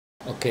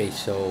Okay,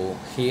 so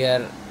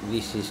here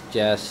this is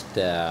just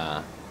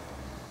a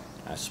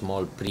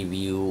small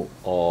preview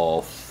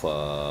of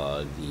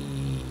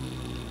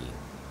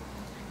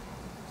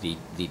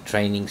the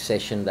training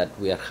session that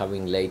we are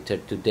having later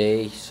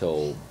today.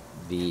 So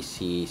this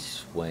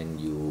is when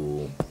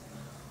you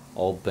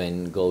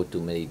go to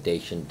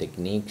meditation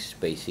techniques.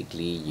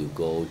 Basically, you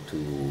go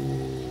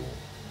to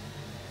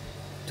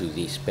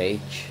this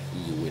page.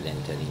 You will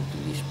enter into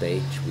this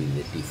page with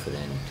the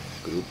different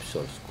groups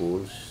or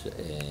schools.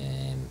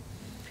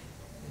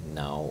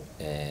 Now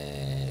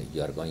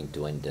you are going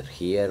to enter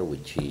here,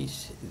 which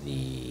is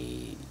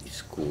the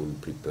school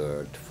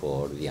prepared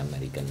for the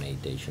American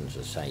Meditation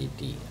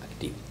Society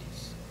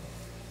activities.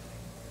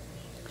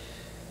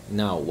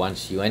 Now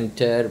once you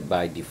enter,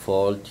 by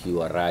default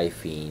you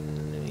arrive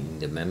in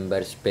the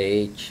members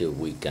page.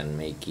 We can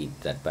make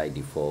it that by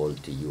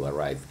default you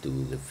arrive to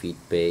the feed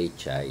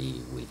page. I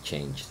will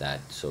change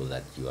that so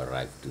that you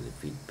arrive to the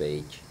feed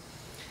page,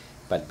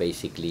 but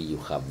basically you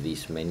have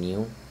this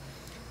menu,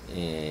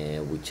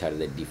 which are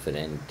the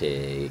different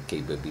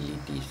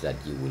capabilities that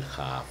you will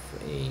have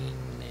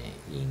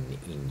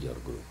in your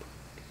group.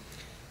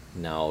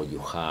 Now you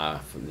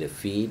have the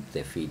feed.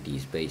 The feed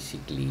is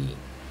basically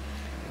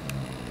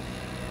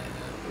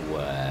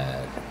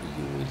where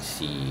you will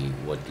see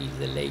what is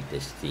the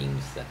latest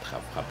things that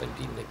have happened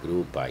in the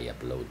group. I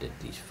uploaded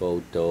this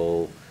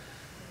photo.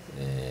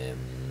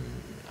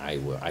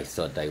 I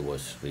thought I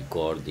was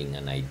recording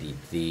and I did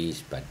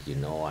this, but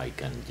I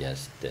can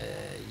just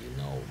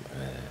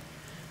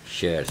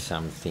share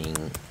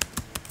something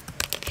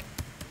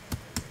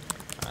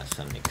as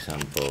an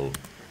example,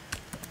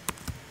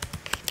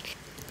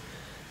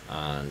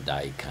 and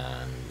I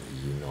can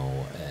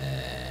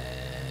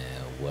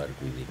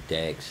work with the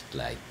text,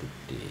 like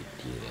put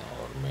it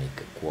or make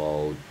a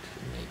quote,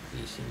 make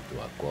this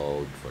into a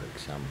quote, for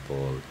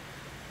example,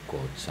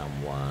 quote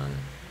someone,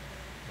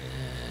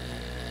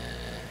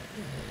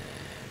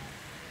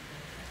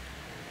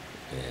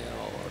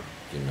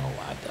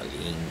 or add a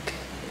link.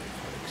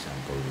 For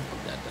example, we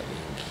could add a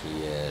link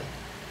here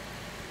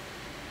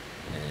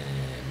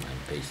and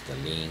paste a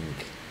link,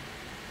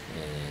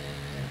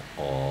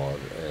 or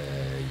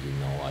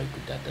I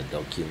could add a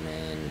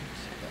document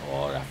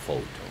or a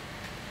photo.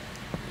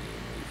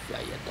 If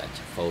I attach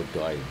a photo,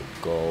 I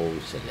would go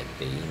select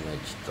the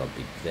image, drop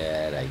it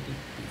there. I did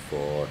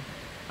before,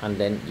 and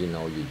then you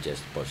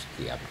just post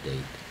the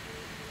update,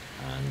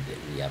 and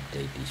the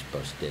update is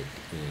posted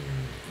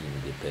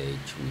in the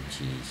page,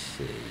 which is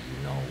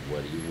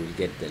where you will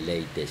get the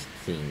latest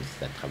things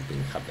that have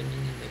been happening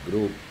in the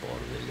group, or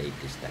the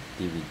latest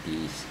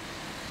activities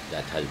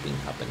that have been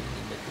happening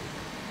in the group.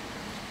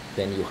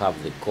 Then you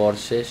have the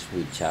courses,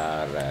 which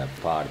are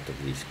part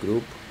of this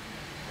group.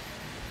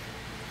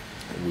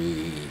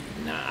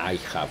 I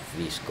have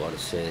these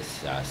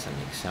courses as an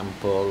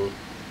example.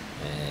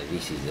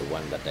 This is the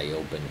one that I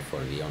opened for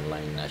the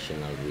online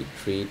national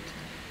retreat.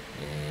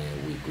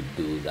 We could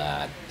do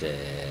that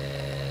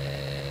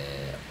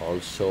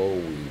also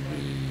with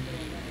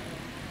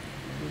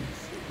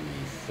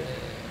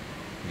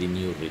the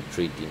new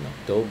retreat in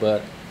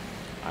October.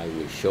 I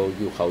will show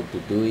you how to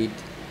do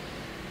it,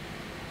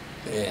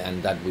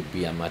 and that would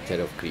be a matter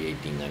of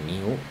creating a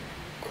new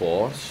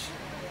course.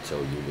 So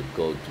you would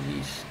go to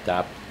this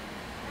tab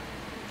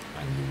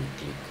and you will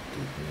click to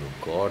new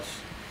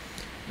course,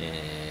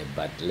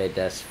 but let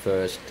us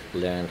first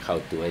learn how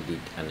to edit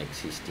an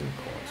existing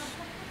course.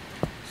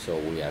 So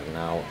we are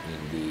now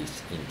in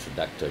this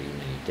introductory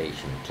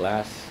meditation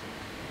class,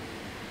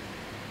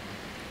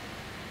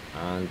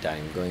 and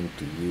I'm going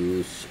to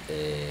use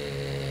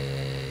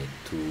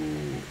to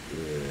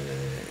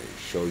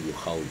show you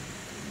how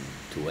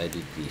to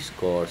edit this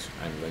course.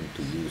 I'm going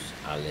to use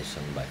a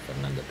lesson by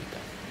Fernando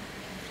Picard.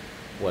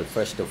 Well,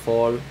 first of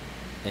all,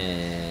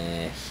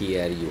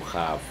 here you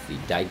have the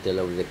title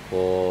of the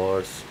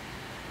course,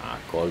 a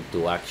call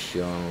to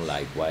action,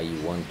 like why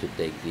you want to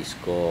take this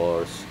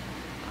course,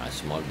 a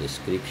small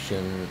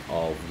description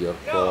of your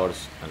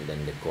course, and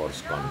then the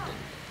course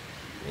content,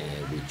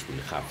 which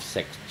will have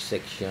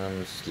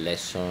sections,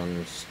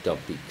 lessons,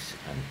 topics,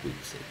 and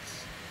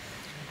quizzes.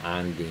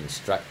 And the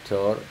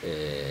instructor,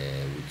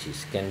 which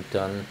is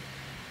Kenton,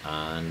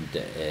 and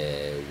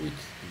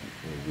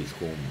with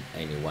whom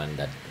anyone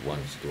that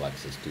wants to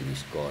access to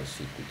this course,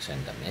 you could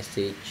send a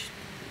message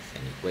with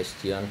any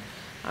question,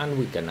 and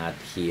we can add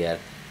here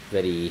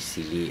very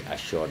easily a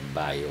short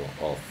bio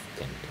of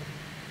Kenton.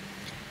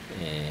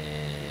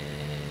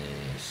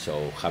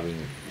 So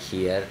having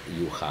here,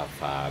 you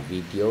have a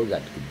video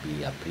that could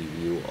be a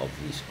preview of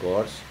this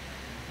course.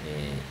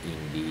 In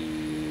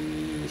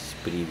this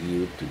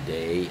preview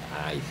today,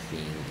 I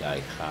think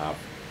I have,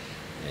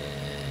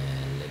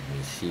 let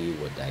me see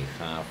what I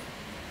have.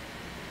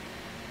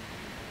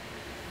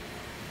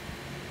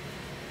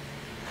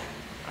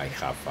 I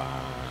have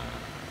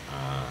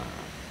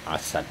a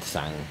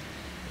satsang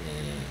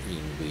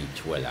in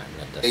which, well, not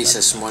a there is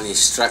a small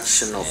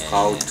instruction of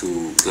how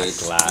to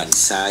get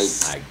inside.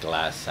 A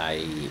class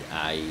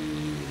I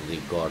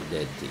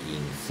recorded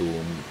in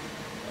Zoom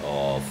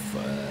of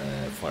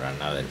for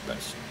another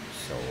person.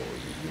 So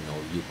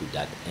you could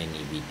add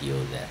any video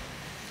there,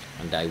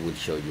 and I will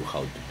show you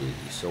how to do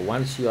this. So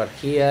once you are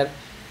here,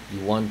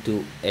 you want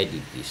to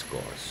edit this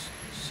course,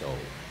 so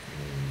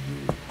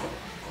you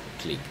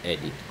click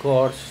edit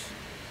course,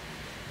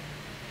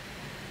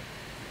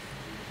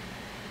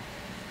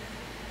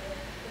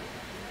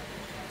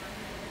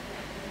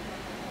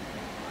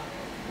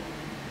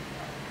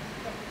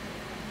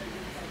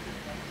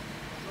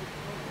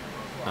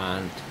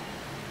 and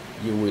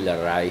you will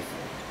arrive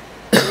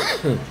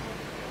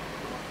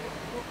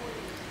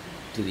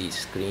to this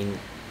screen.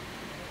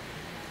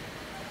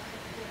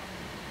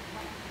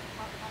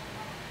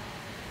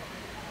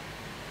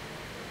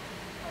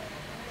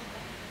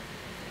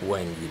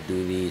 When you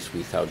do this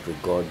without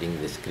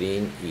recording the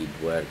screen, it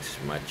works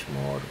much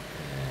more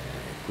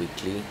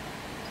quickly.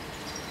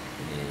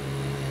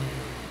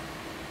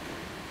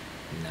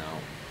 Now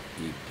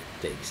it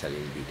takes a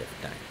little bit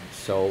of time.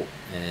 So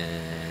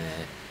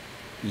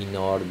in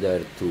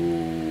order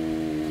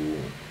to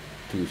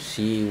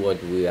see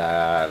what we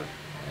are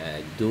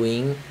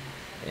doing,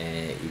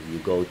 if you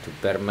go to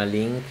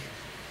permalink,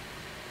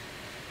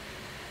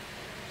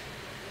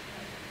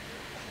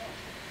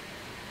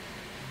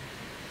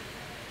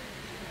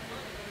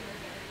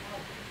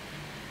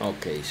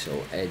 okay,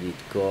 so edit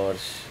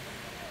course,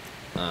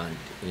 and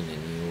in a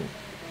new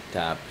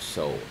tab,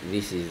 so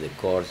this is the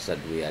course that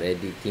we are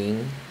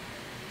editing,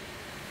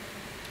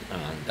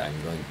 and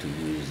I'm going to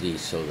use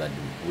this so that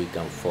we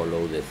can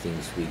follow the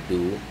things we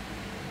do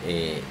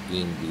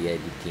in the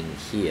editing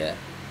here,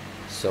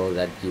 so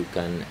that you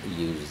can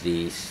use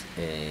this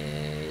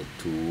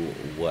to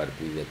work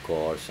with the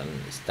course and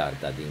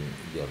start adding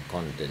your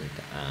content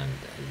and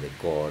the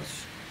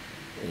course.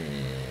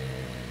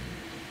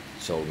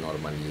 So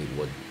normally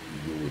what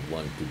you would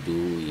want to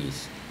do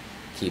is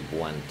keep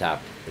one tab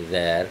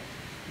there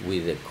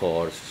with the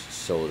course,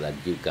 so that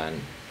you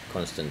can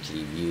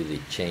constantly view the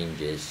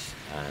changes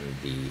and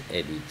the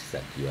edits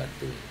that you are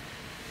doing.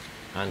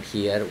 And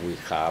here we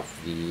have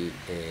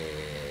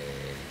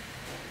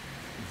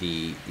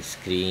the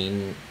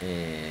screen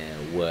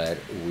where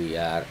we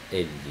are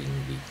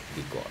editing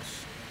the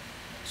course.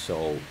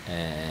 So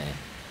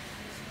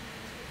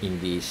in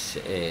this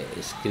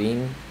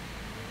screen,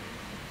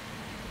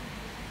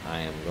 I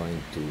am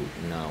going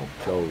to now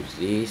close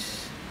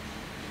this.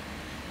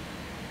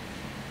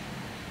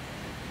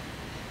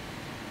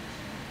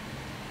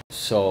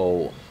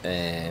 So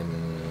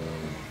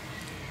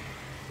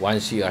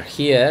once you are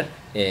here,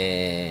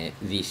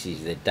 this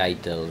is the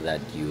title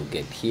that you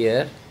get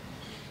here.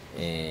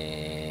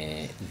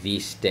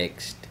 This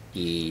text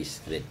is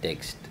the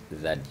text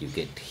that you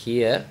get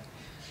here,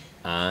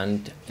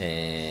 and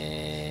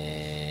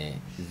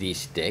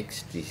this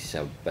text, this is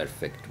a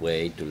perfect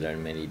way to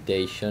learn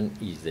meditation,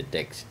 is the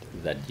text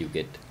that you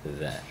get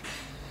there.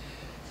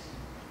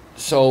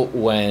 So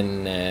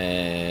when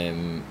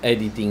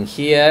editing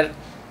here,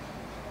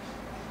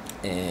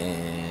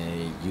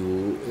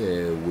 you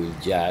will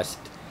just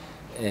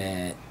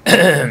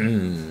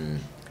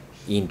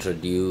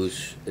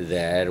introduce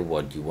there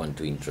what you want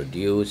to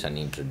introduce, and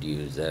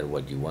introduce there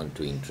what you want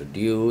to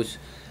introduce,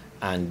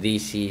 and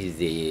this is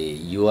the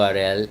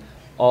URL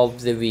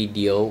of the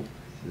video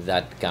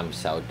that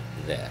comes out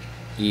there.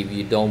 If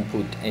you don't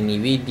put any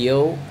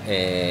video,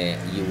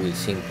 you will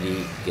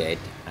simply get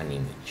an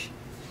image.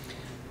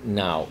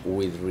 Now,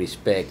 with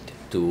respect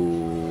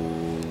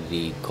to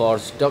the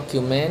course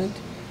document,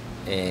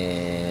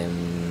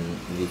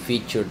 the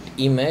featured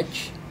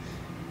image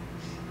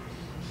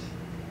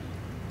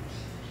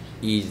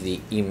is the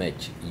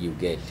image you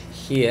get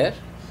here,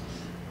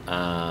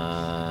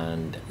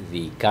 and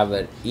the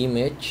cover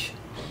image,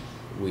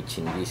 which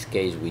in this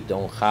case we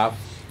don't have,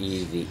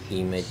 is the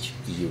image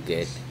you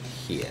get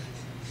here.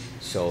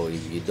 So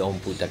if you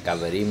don't put a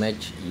cover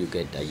image, you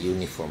get a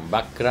uniform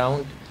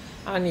background,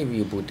 and if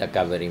you put a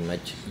cover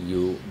image,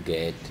 you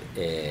get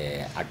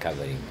a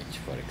cover image.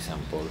 For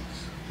example,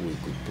 we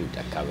could put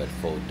a cover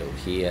photo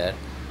here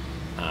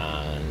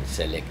and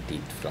select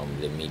it from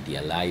the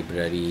media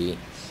library,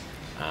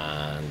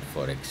 and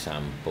for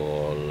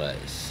example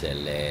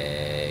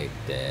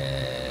select well,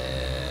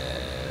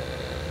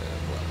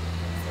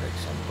 for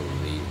example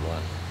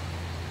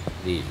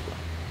this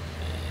one,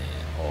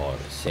 or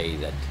say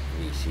that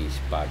this is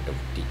part of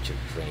teacher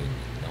training,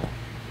 no?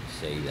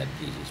 Say that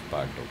this is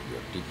part of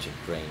your teacher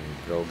training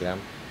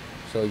program,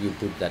 so you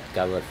put that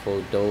cover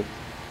photo.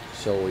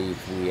 So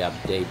if we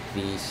update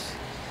this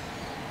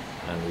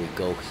and we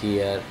go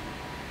here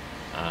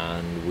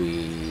and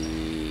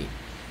we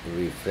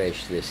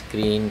refresh the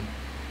screen,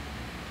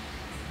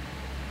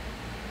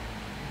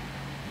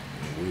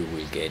 we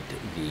will get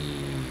the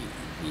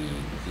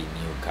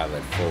new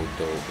cover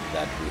photo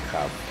that we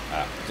have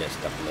just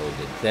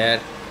uploaded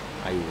there.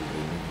 I will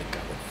remove the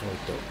cover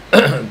photo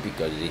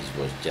because this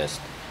was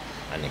just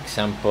an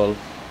example,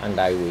 and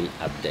I will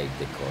update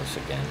the course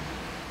again.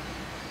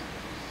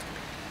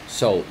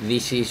 So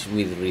this is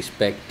with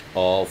respect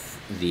of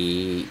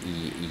the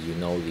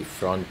the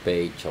front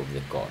page of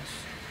the course.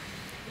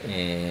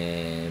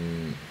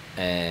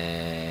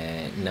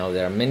 Now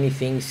there are many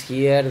things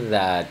here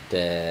that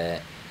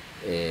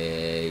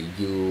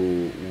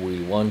you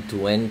will want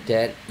to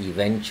enter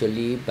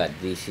eventually, but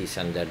this is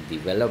under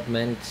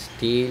development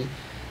still,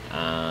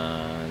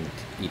 and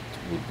it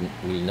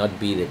will not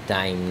be the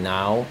time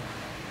now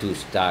to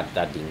start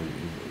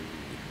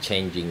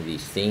changing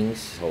these things.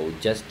 So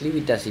just leave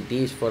it as it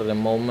is for the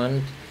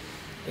moment.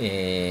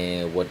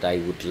 What I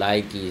would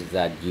like is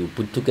that you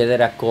put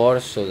together a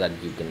course so that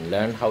you can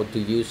learn how to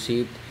use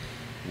it.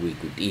 We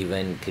could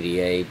even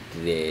create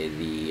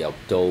the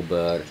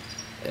October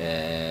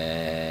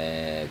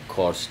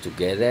course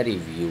together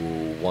if you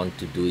want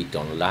to do it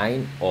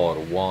online or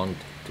want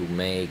to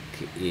make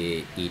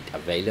it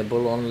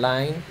available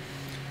online.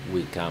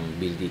 We can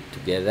build it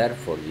together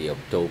for the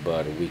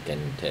October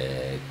weekend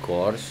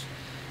course,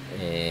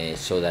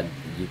 so that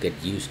you get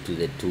used to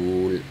the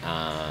tool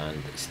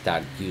and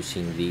start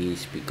using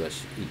this,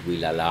 because it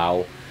will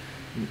allow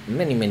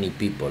many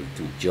people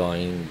to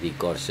join the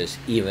courses,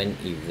 even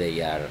if they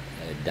are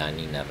done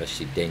in a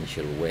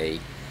residential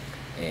way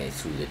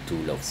through the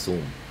tool of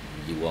Zoom.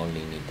 You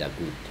only need a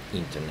good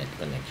internet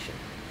connection.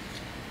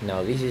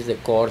 Now this is the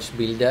course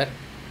builder.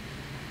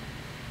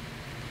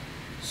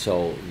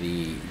 So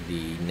the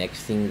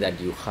next thing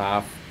that you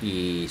have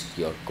is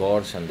your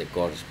course and the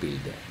course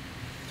builder.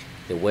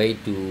 The way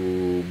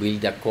to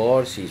build a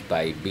course is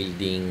by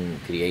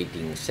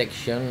creating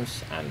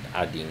sections and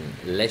adding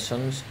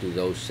lessons to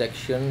those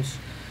sections.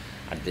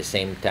 At the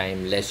same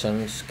time,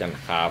 lessons can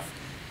have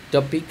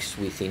topics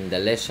within the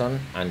lesson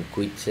and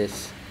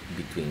quizzes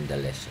between the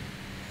lesson.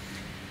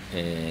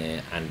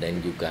 And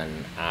then you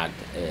can add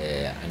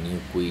a new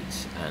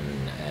quiz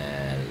and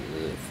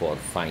for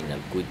final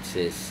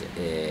quizzes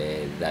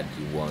that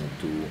you want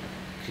to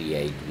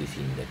create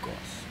within the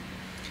course.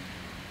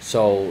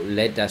 So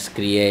let us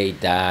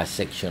create a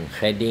section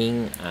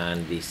heading,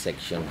 and this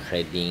section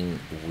heading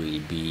will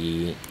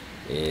be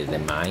the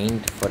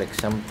mind, for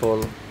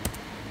example.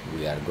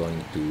 We are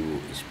going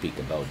to speak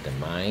about the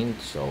mind,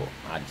 so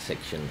add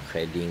section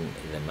heading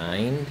the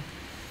mind.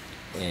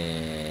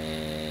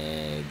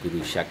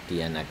 Guru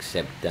Shakti and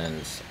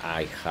acceptance,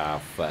 I'm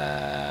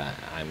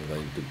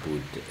going to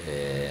put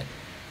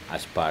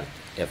as part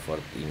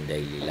effort in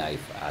daily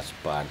life as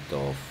part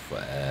of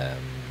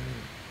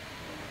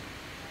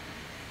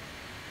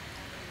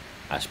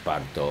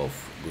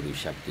Guru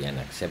Shakti and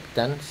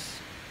acceptance.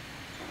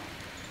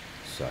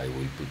 So I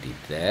will put it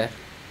there,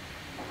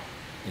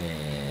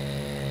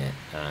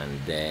 and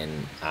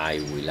then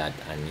I will add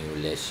a new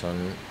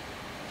lesson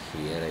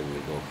here. I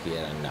will go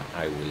here and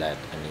I will add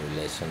a new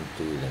lesson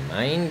to the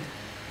mind,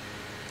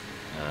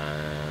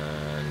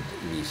 and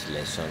this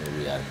lesson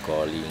we are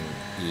calling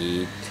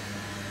it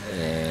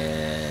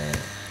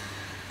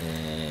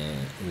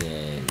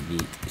the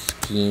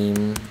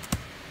scheme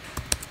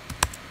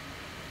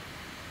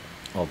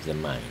of the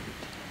mind.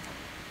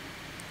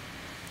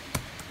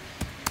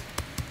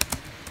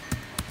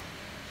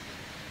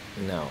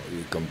 Now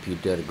the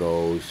computer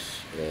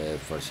goes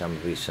for some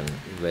reason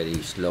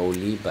very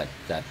slowly, but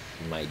that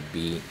might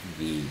be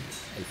the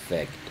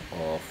effect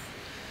of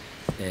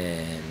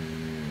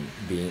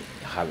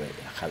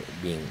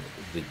being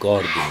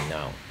recording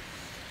now,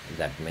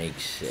 that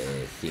makes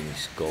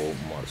things go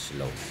more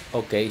slowly.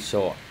 Okay,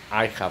 so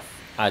I have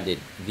added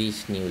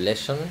this new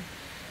lesson.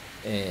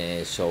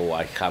 So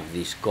I have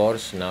this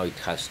course. Now it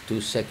has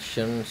 2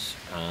 sections,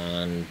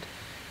 and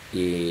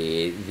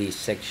this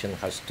section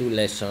has 2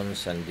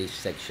 lessons and this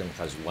section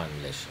has 1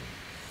 lesson.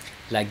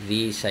 Like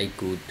this, I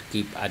could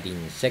keep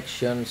adding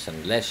sections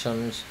and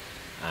lessons,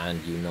 and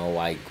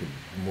I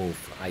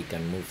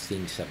can move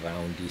things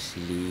around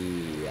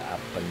easily,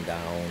 up and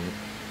down,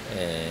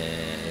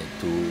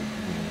 to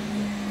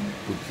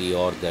put the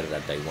order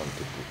that I want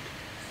to put.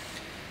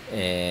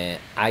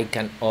 I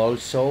can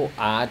also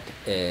add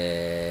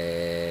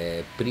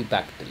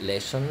pre-packed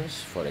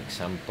lessons. For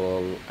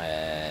example,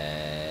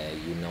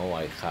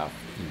 I have,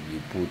 if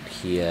you put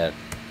here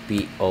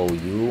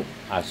POU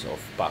as of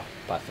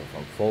path of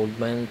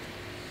unfoldment,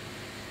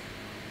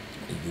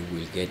 you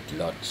will get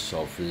lots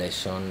of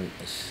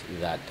lessons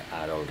that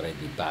are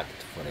already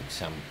packed. For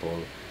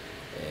example,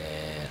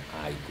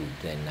 I could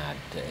then add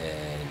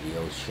the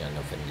ocean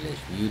of endless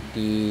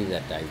beauty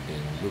that I've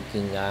been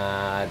looking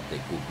at, the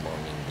good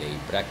morning day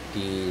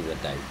practice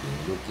that I've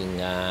been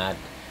looking at,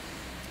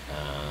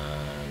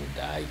 and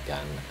I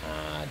can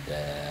add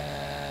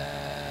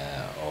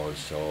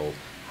also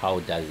how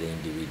does the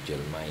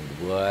individual mind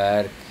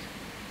work.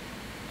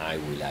 I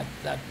will add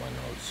that one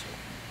also.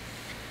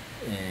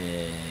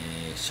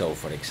 So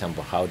for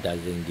example, how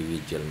does the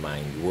individual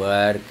mind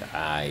work?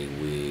 I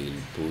will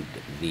put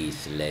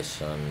this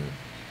lesson,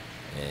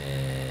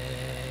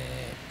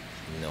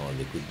 no,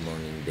 the good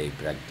morning day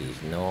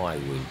practice, no, I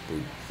will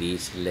put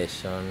this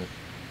lesson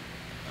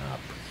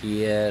up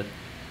here,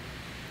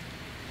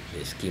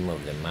 the scheme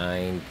of the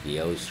mind,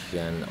 the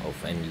ocean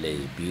of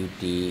endless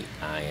beauty.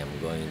 I am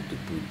going to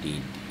put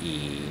it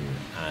in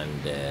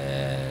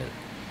under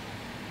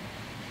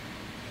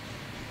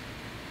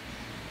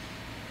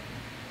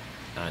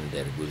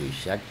Guru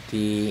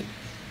Shakti,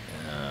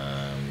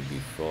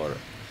 before,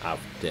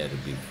 after,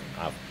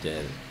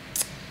 after.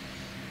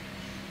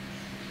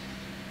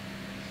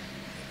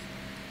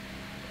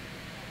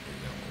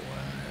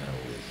 Where are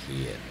we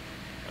here?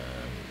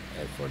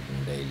 Effort in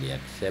daily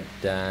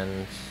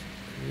acceptance,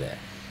 there,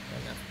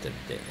 and after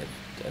the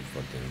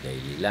effort in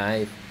daily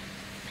life,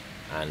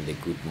 and the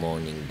good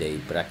morning day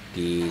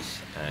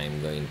practice,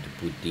 I'm going to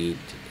put it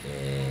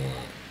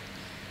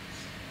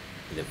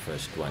the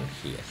first one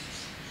here,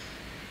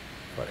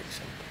 for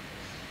example.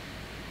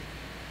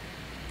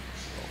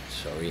 Oh,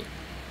 sorry,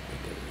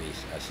 because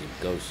this, as it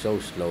goes so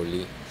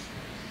slowly,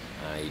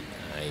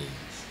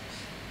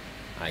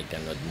 I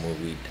cannot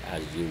move it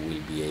as you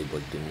will be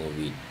able to move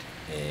it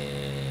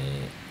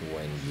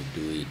when you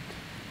do it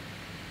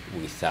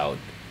without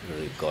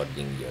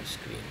recording your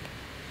screen.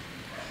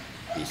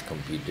 This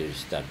computer is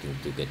starting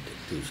to get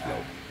too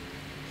slow.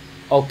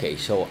 Okay,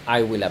 so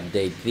I will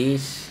update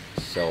this.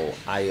 So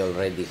I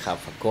already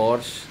have a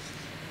course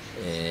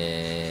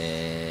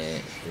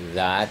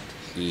that,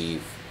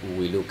 if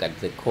we look at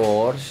the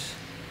course,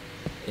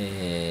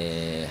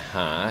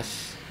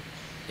 has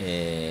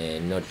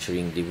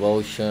nurturing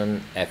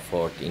devotion,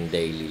 effort in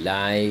daily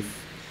life.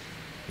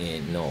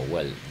 No,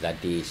 well,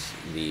 that is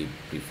the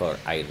before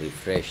I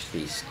refresh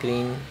the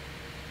screen.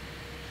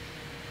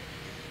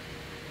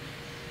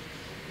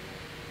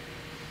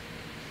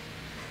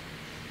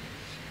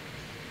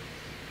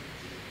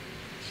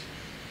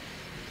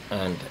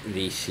 And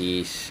this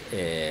is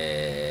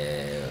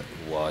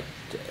what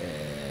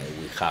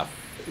we have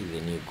in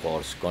the new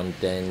course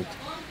content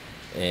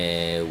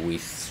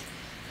with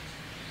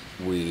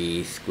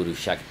Guru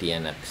Shakti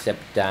and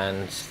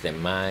acceptance, the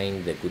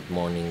mind, the good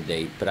morning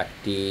day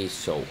practice,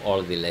 so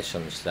all the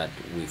lessons that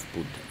we've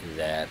put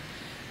there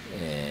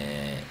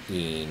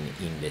in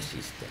the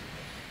system.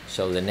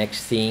 So the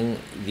next thing,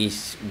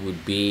 this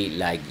would be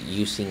like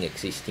using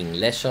existing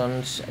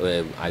lessons.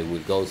 I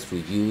will go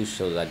through you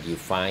so that you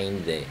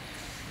find the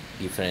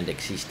different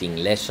existing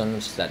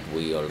lessons that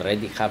we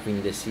already have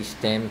in the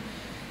system.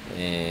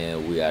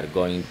 We are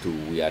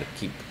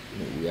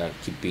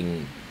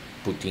keeping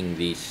putting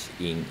this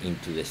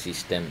into the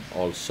system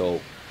also.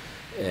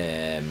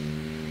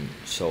 And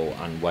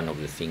one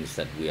of the things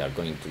that we are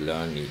going to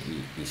learn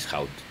is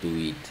how to do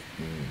it,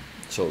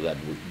 so that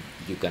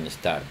you can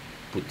start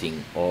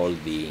putting all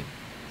the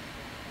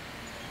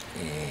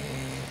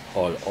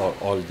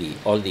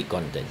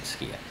contents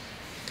here.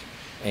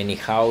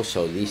 Anyhow,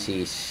 so this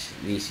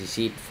is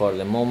it for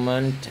the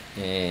moment,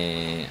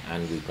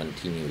 and we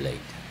continue later.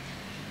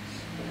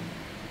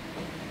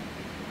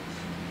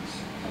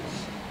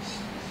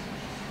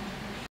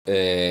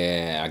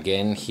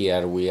 Again,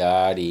 here we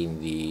are in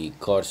the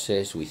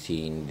courses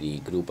within the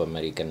group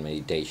American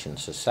Meditation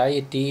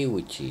Society,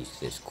 which is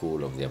the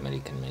school of the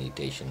American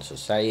Meditation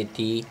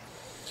Society,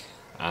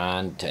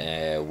 and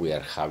we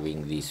are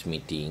having this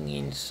meeting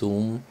in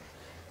Zoom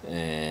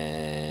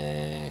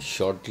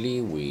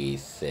shortly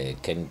with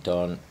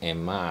Kenton,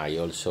 Emma. I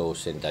also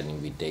sent an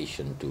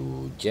invitation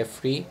to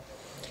Jeffrey,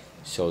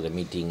 so the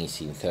meeting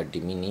is in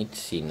 30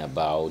 minutes. In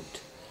about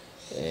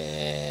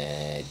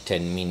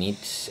 10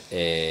 minutes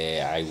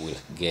I will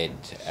get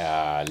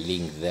a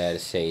link there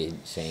saying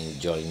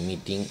join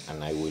meeting,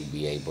 and I will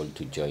be able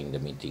to join the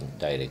meeting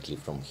directly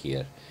from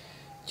here,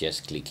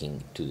 just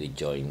clicking to the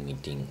join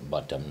meeting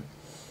button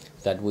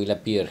that will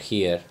appear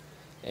here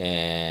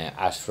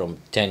as from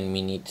 10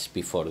 minutes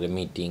before the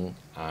meeting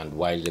and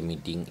while the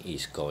meeting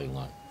is going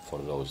on, for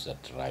those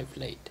that arrive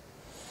late.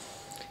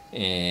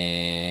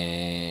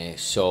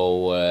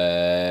 So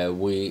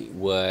we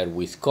were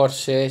with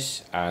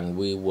courses, and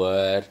we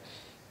were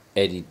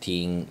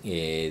editing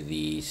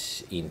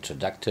this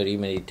introductory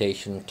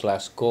meditation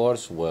class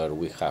course, where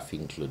we have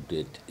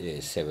included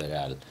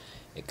several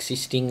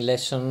existing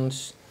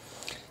lessons,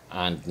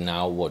 and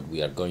now what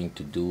we are going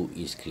to do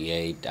is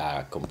create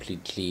a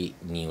completely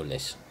new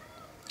lesson.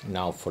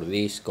 Now, for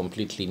this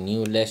completely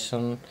new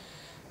lesson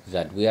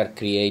that we are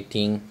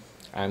creating,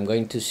 I'm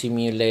going to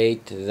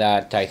simulate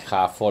that I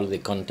have all the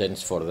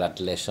contents for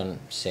that lesson,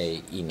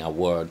 say, in a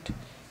Word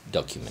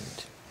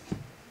document.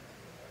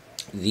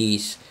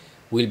 This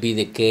will be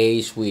the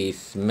case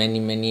with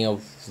many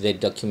of the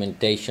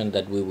documentation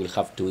that we will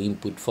have to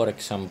input, for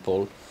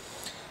example,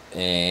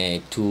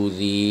 to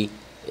the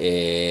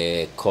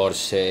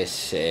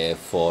courses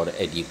for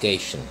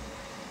education.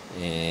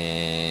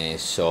 You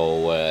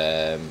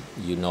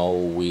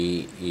know,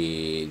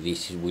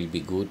 this will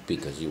be good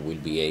because you will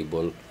be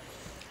able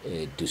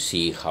to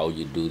see how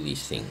you do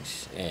these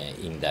things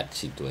in that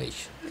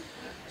situation.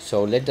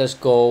 So let us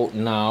go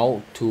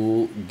now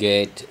to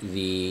get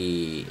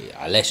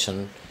a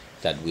lesson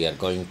that we are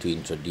going to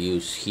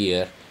introduce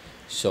here.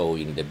 So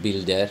in the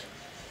builder,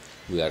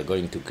 we are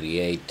going to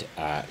create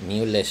a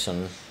new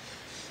lesson,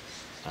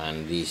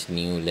 and this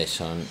new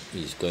lesson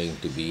is going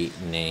to be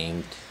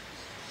named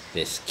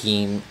the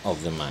scheme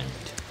of the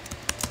mind.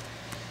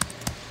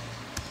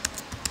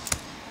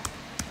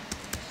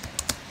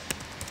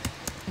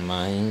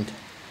 Mind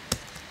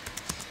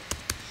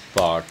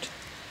Part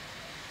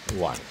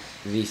 1.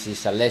 This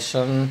is a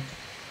lesson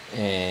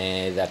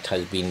that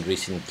has been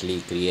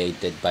recently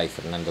created by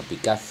Fernando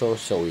Picasso,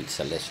 so it's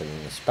a lesson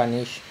in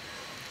Spanish.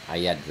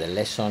 I add the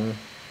lesson,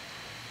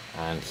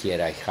 and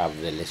here I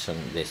have the lesson,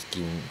 the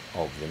scheme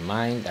of the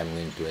mind. I'm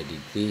going to edit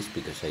this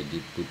because I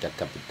did put a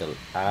capital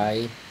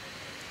I,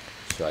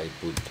 so I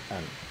put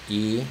an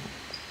E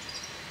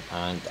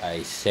and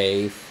I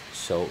save,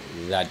 so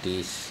that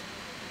is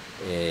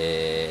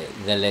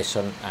the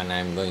lesson, and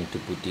I'm going to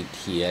put it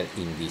here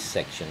in this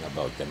section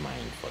about the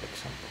mind, for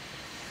example.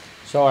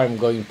 So I'm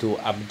going to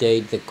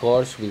update the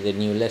course with the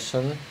new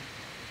lesson,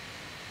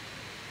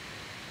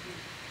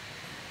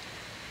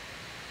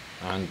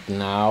 and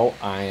now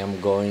I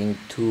am going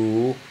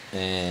to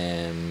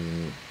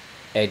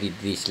edit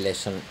this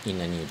lesson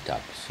in a new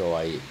tab. So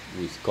I,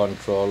 with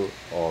Control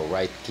or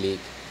right click,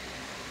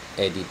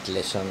 edit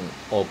lesson,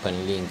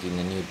 open link in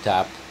a new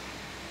tab,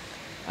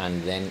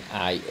 and then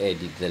I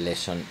edit the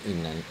lesson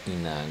in a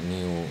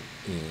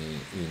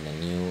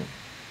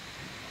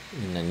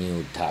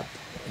new tab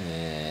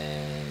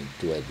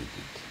to edit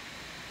it.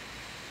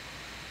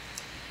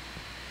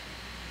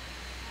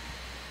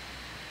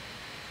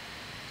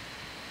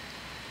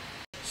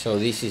 So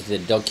this is the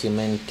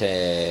document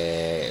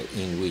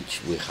in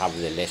which we have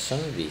the lesson.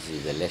 This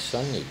is the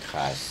lesson. It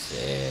has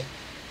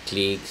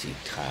clicks,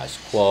 it has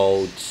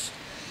quotes,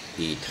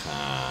 it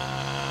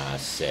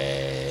has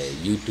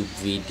YouTube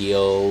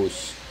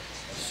videos,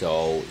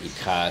 so it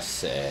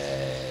has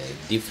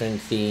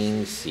different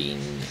things in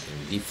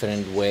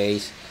different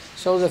ways.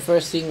 So the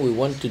first thing we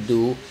want to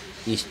do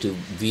is to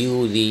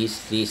view this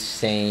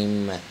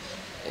same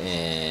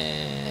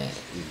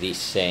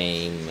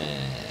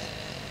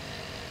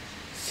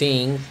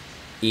thing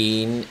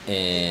in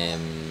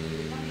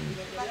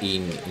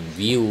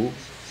view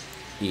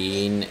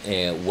in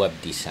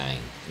web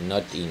design,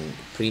 not in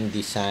print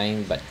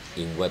design but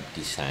in web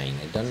design.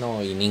 I don't know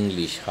in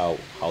English how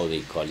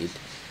they call it.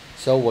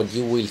 So what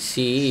you will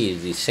see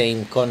is the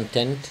same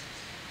content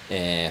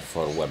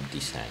for web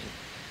design.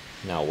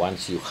 Now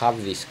once you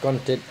have this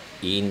content,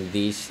 in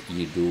this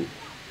you do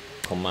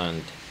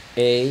Command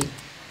A,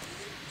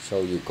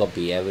 so you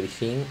copy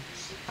everything,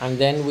 and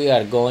then we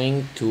are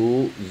going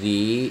to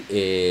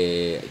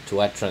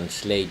to a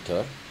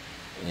translator,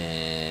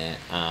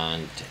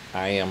 and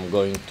I am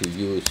going to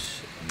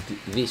use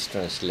this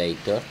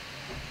translator,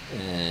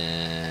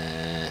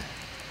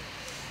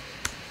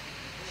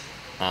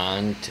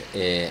 and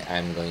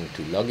I'm going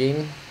to log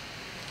in,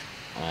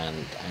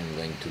 and I'm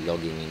going to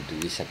log in into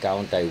this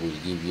account. I will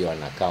give you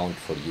an account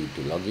for you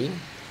to log in,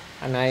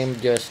 and I am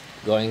just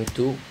going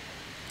to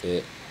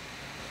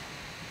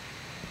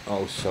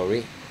oh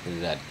sorry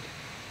that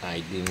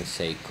I didn't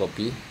say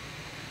copy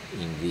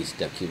in this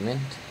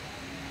document.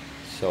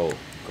 So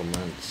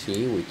Command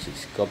C, which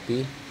is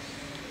copy,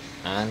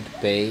 and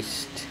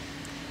paste.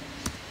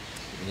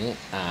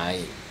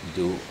 I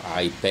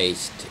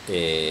paste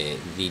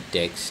the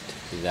text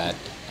that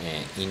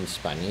in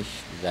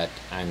Spanish that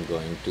I'm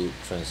going to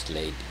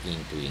translate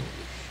into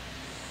English.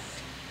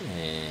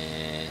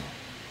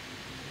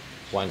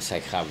 Once I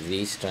have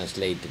this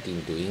translated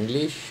into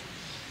English,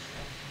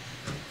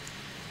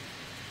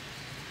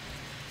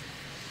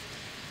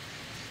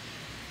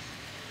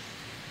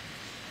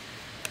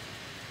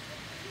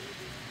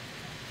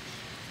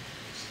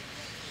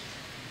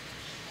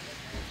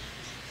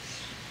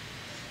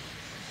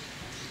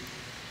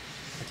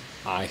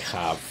 I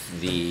have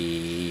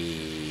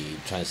the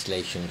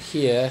translation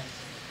here,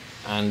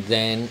 and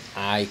then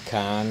I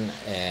can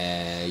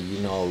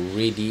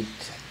read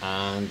it,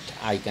 and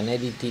I can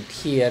edit it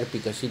here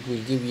because it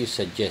will give you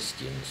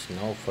suggestions.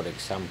 For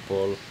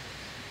example,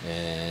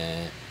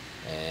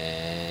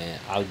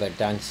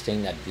 Albert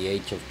Einstein at the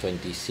age of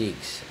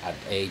 26, at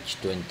age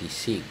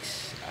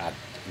 26, at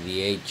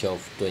the age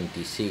of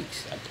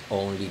 26, at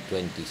only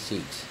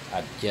 26,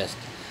 at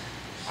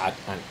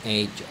an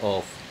age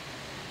of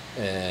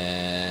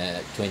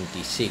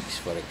 26,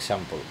 for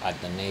example,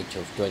 at an age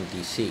of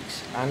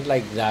 26, and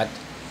like that,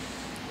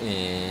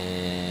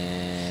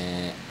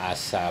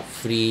 as a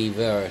free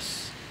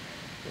verse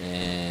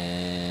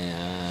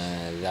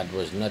that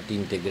was not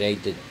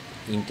integrated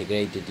in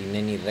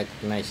any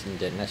recognized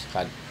international,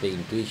 had the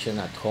intuition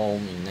at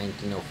home in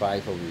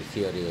 1905 of the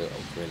theory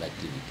of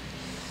relativity.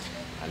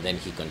 And then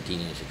he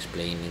continues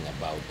explaining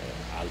about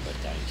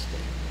Albert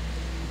Einstein.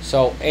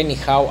 So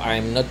anyhow,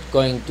 I'm not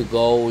going to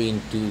go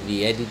into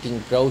the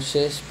editing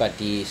process,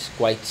 but it's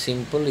quite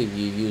simple if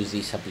you use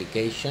this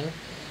application.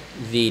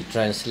 The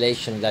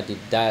translation that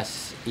it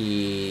does,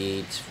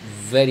 it's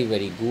very,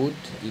 very good.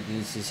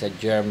 This is a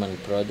German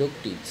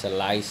product. It's a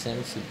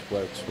license. It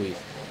works with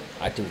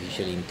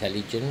artificial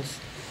intelligence.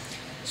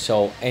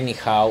 So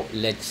anyhow,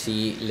 let's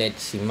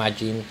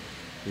imagine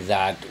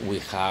that we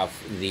have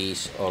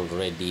this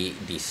already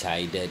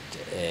decided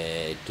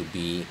to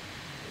be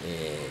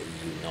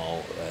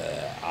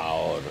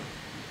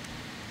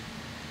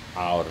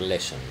our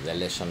lesson, the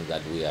lesson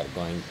that we are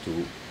going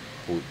to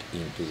put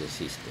into the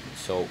system.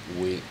 So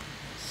we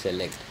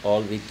select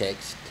all the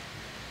text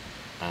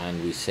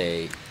and we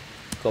say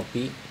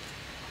copy,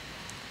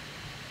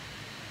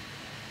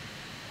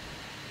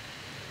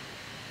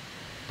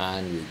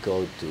 and we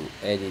go to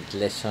edit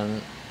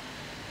lesson,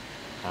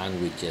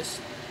 and we just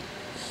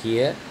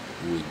here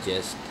we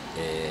just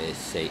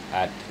say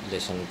add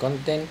lesson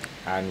content,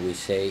 and we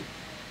say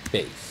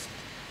paste.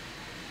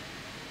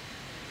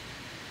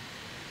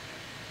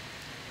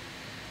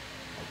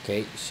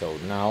 Okay, so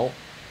now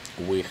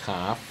we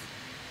have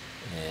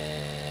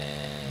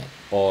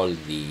all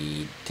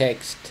the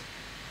text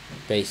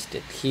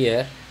pasted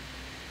here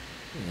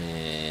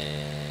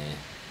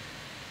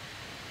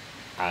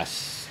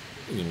as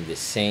in the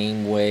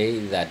same way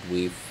that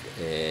we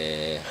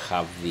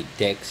have the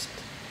text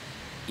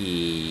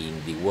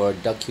in the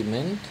Word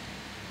document,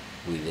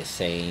 with the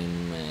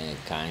same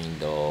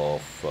kind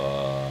of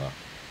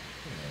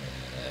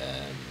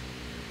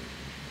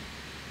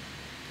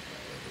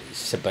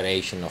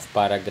separation of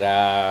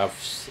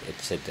paragraphs,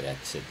 etc.,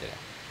 etc.,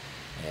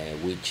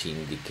 which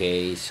in the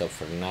case of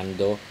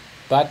Fernando,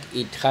 but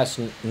it has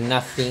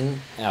nothing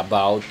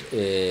about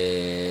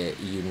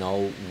you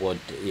know, what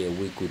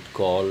we could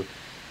call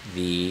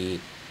the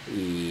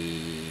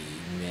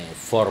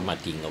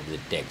formatting of the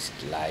text,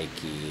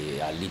 like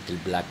a little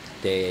black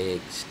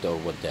text or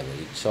whatever.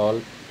 It's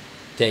all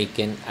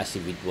taken as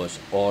if it was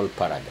all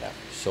paragraph.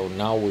 So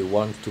now we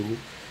want to,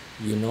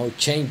 you know,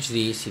 change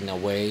this in a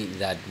way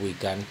that we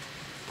can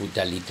put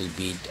a little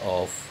bit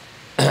of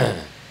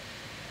the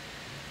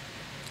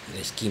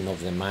scheme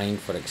of the mind.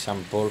 For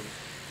example,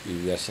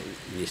 if we are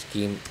the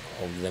scheme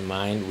of the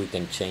mind, we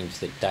can change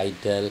the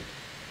title,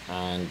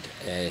 and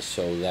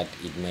so that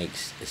it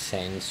makes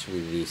sense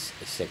with this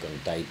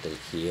second title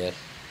here,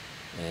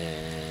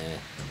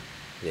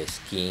 the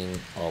scheme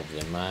of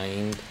the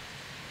mind,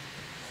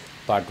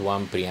 part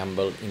 1,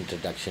 preamble,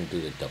 introduction to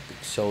the topic.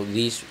 So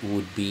this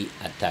would be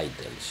a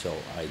title. So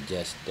I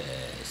just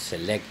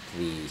select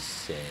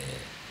this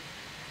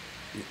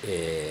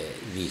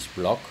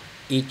block.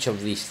 Each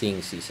of these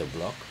things is a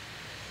block.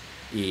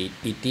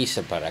 It is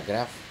a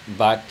paragraph,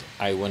 but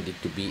I want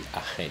it to be a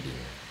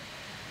heading.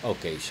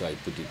 Okay, so I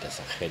put it as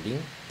a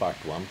heading, part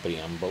 1,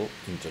 preamble,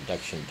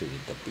 introduction to the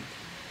topic.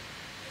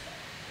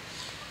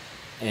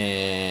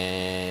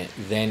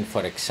 Then,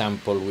 for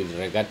example, with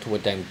regard to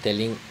what I'm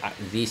telling,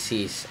 this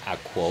is a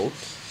quote.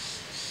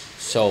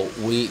 So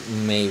we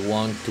may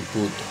want to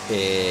put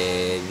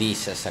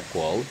this as a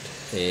quote.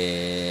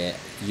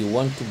 You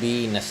want to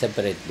be in a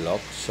separate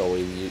block, so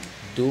if you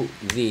do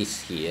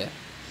this here,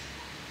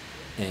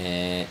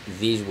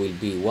 this will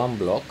be one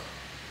block,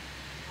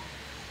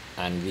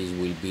 and this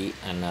will be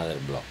another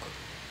block.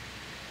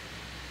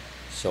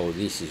 So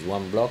this is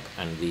one block,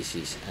 and this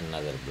is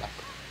another block.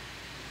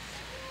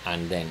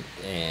 And then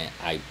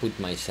I put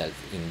myself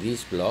in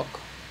this block.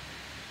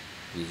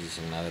 This is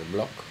another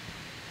block.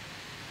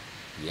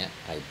 Yeah,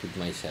 I put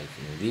myself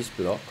in this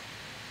block,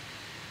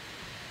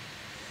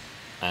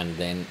 and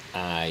then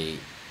I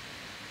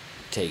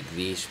take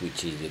this,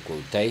 which is the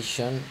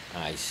quotation.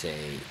 I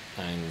say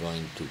I'm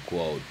going to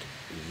quote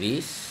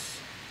this,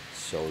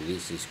 so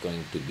this is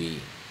going to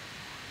be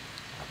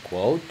a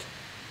quote,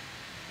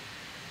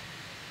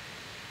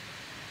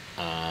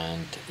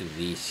 and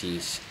this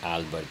is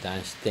Albert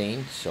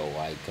Einstein, so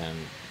I can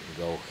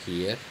go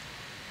here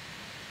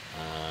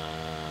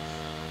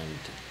and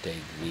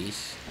take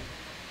this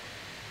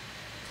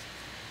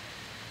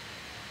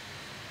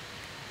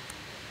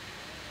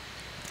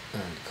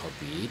and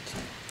copy it,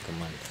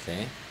 Command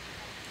C,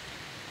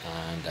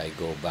 and I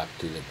go back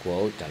to the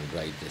quote and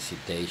write the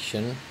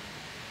citation,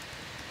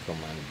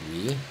 Command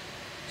V.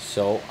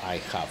 So I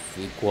have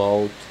the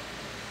quote,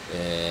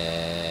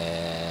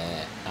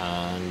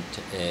 and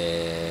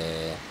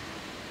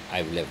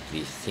I've left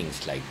these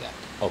things like that.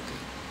 Okay,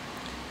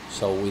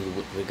 so with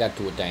regard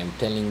to what I am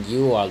telling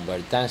you,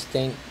 Albert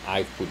Einstein,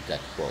 I put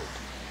that quote.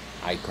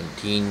 I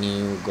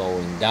continue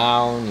going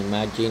down.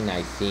 Imagine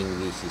I think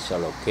this is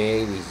all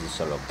okay, this is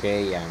all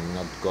okay. I'm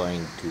not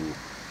going to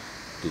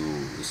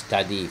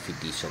study if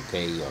it is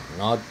okay or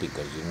not,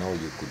 because you know,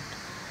 you could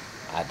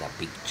add a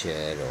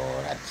picture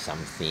or add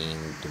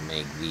something to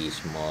make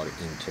this more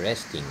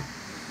interesting.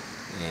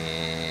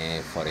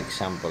 For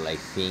example, I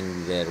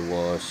think there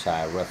was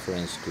a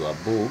reference to a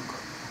book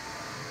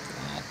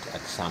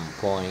at some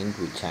point,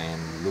 which I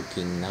am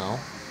looking now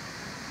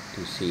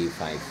to see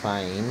if I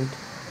find.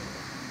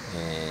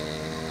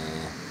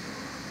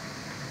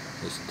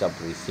 Stop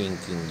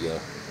rethinking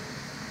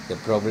the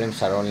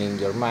problems are only in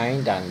your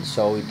mind, and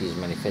so it is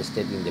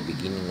manifested in the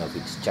beginning of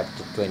its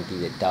chapter 20,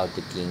 the Tao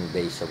Te Ching,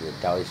 base of the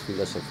Taoist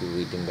philosophy,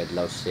 written by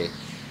Lao Tse.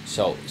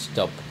 So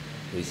stop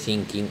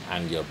rethinking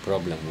and your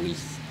problem will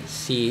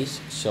cease.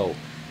 So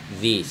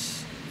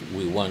this,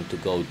 we want to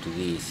go to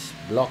this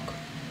block.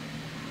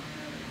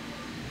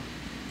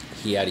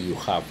 Here you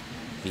have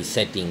the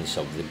settings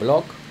of the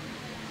block,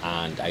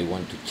 and I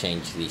want to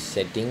change these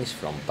settings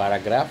from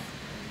paragraph.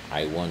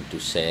 I want to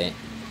say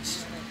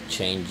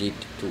change it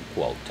to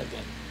quote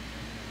again.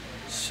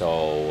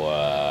 So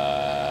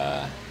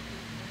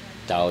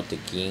Tao Te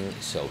Ching,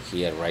 so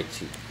here write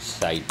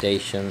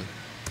citation,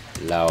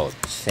 Lao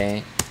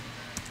Tse,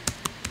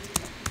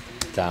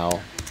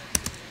 Tao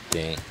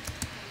Te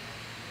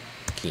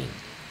Ching.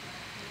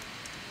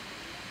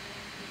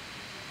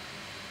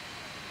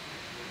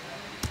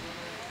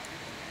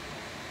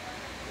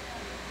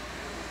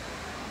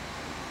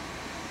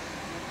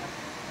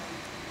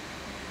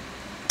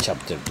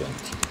 chapter 20.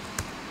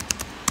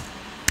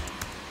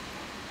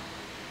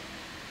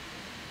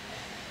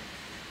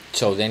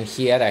 So then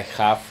here I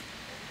have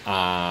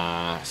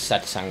a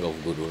satsang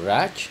of Guru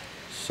Raj.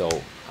 So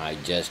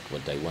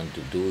what I want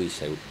to do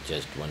is I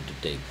just want to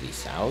take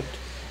this out,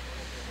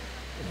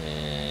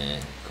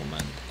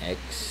 Command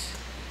X,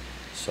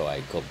 so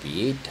I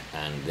copy it,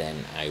 and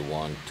then I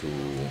want to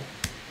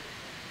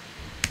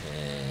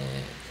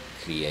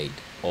create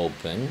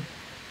open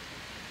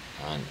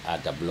and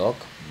add a block,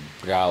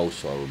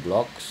 browse all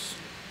blocks,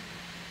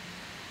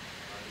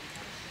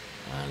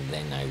 and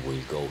then I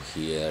will go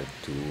here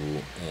to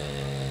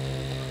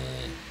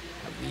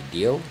a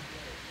video,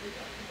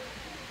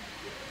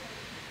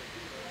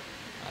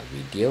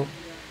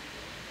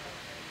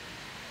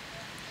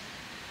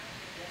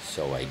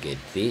 so I get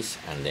this,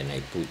 and then I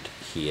put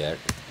here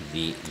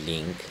the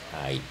link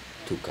I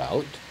took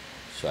out,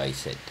 so I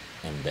said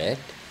embed,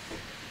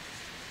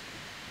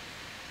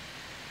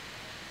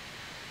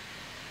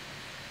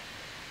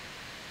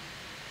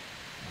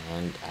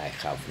 and I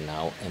have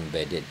now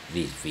embedded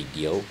this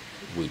video,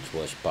 which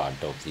was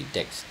part of the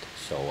text.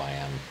 So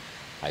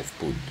I've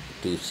put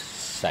two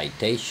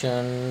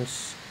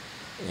citations,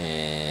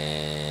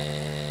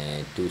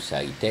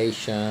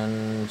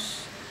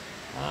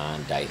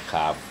 and I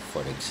have,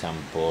 for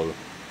example,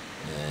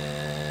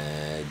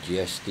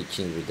 just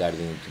teaching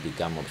regarding to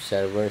become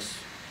observers.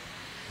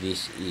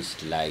 This is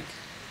like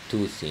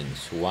two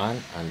things,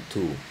 1 and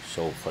 2.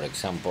 So for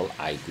example,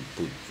 I could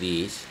put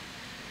this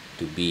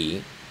to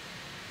be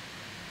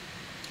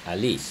a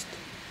list,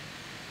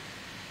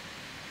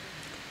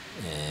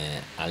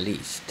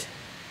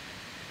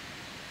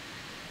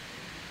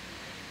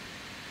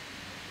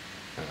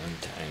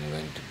 and I'm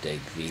going to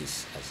take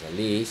this as a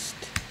list,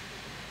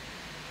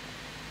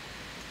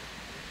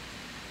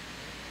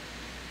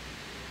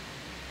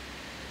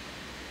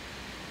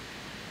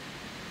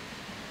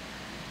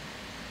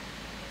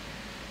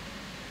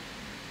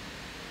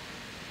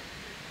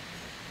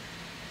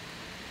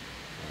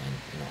 and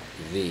now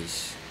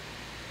this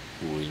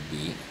will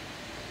be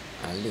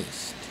a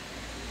list.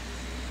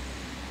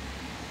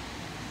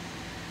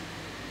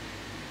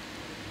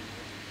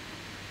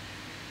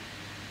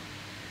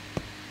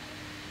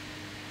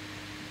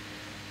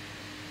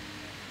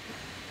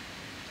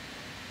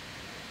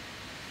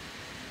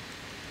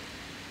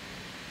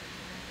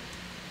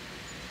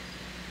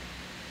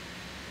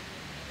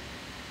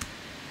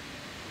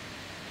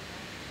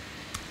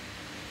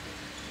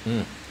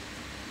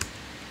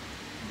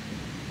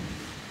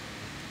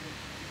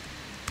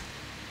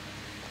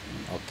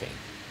 Okay,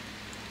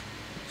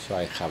 so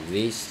I have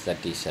this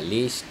that is a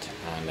list,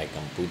 and I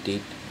can put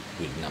it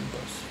with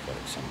numbers, for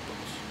example,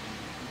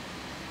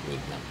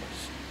 with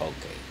numbers.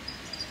 Okay,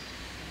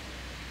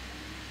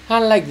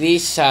 and like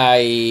this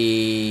I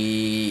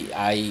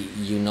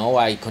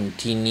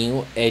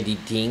continue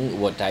editing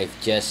what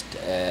I've just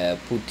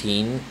put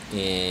in,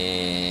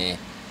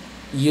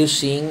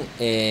 using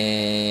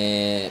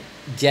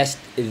just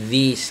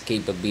these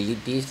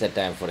capabilities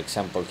that for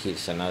example,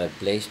 here's another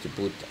place to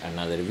put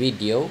another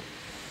video.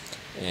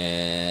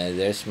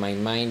 There's my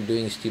mind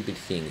doing stupid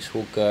things,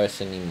 who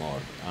cares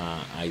anymore?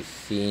 I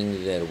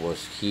think there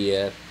was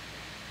here,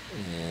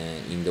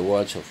 in the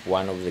words of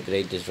one of the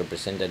greatest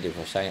representatives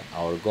of science,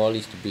 our goal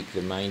is to pick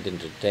the mind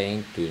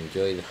entertained, to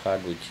enjoy the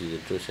heart, which is the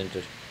true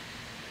center.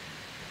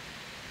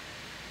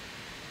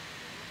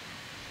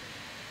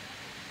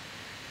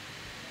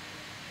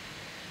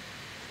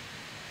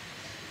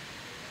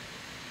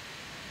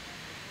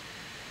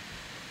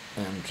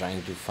 I'm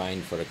trying to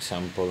find, for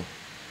example,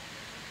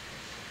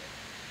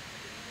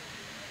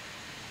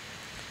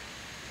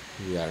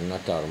 we are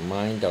not our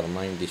mind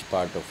is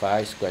part of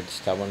us, quite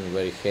stubborn,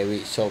 very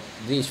heavy. So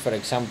this, for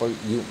example,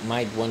 you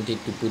might want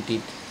it to put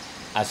it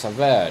as a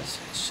verse,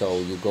 so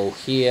you go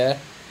here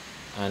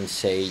and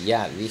say,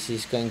 yeah, this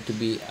is going to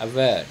be a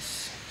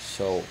verse,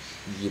 so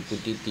you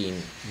put it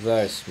in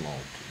verse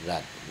mode,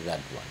 that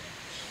one.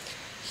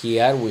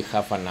 Here we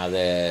have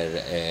another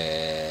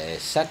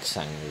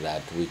satsang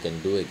that we can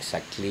do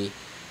exactly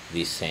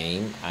the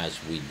same as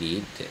we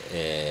did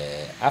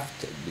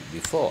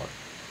before.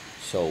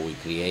 So we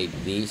create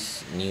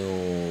this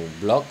new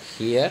block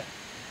here,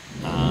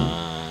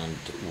 and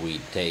we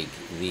take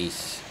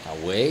this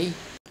away,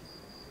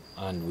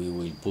 and we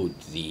will put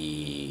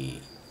the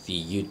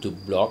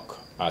YouTube block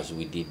as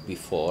we did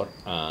before,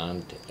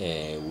 and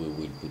we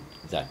will put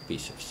that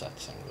piece of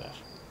satsang there.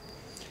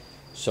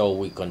 So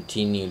we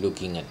continue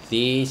looking at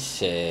this.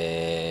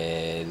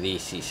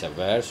 This is a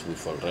verse.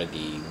 We've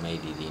already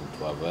made it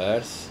into a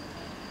verse.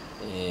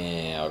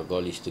 Our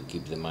goal is to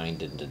keep the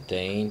mind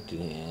entertained.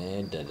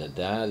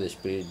 The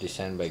spirit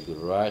designed by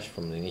Guru Raj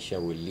from the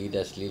initial will lead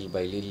us little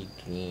by little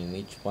in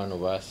each one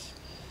of us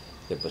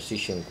the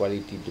position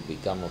quality to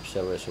become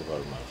observers of our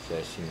minds.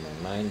 There's in my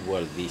mind.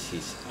 Well, this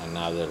is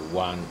another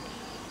one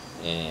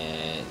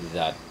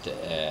that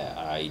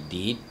I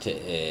did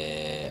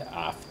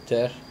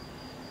after,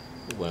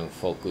 when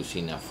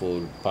focusing a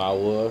full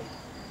power.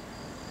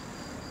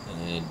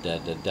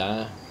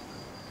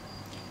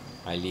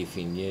 I live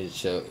in you.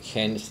 So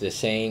hence the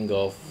saying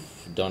of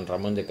Don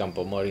Ramon de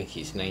Campoamor in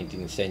his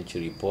 19th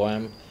century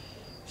poem.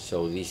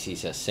 So this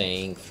is a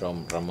saying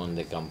from Ramon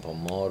de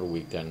Campoamor.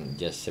 We can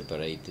just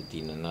separate it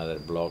in another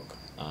block,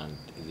 and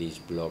this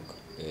block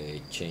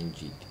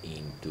change it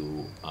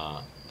into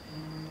a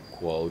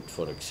quote,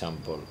 for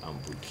example,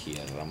 and put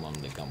here Ramon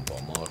de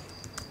Campoamor.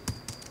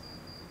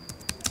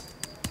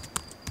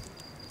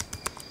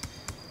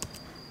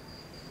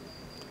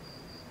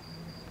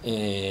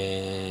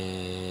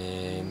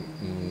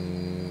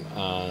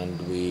 And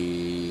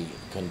we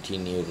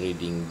continue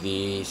reading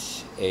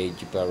this.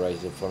 A.G. Parra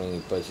is the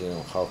following person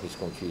on how his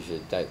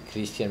Confucius type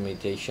Christian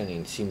meditation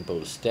in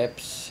simple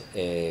steps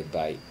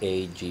by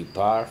A.G.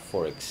 Parr.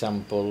 For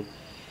example,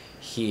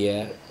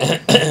 here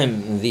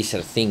these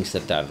are things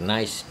that are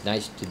nice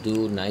to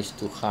do, nice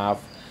to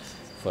have.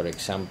 For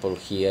example,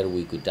 here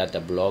we could add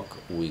a block,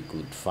 we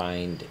could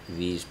find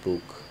this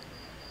book,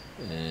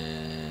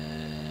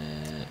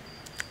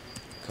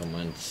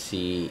 Command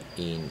C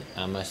in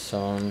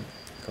Amazon,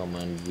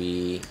 Command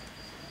V,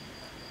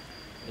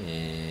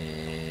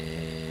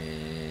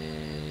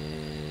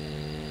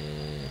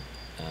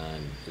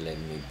 and let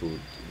me put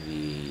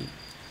he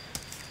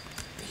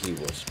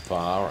was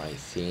Parr, I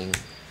think.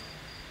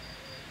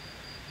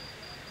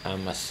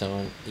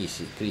 Amazon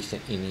Easy Christian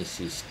in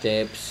Easy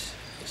Steps,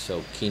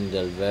 so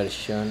Kindle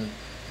version.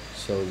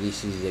 So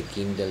this is the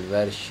Kindle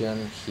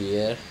version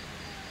here.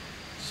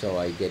 So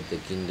I get the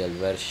Kindle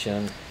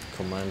version,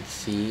 Command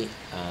C,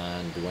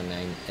 and when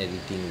I'm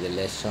editing the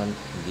lesson,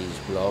 this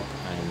block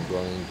I'm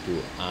going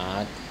to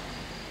add,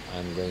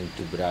 I'm going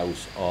to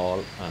browse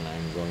all, and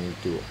I'm going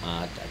to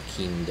add a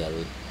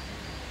Kindle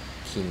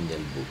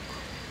book,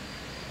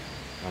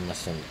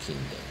 Amazon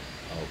Kindle.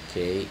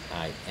 Okay,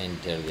 I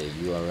enter the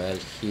URL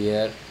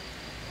here,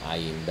 I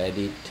embed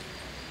it,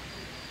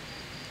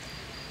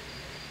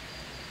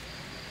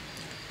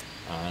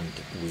 and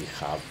we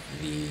have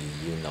the,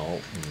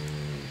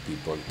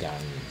 people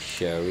can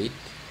share it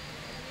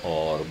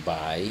or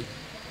buy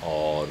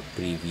or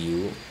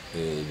preview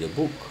the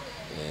book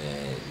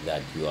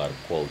that you are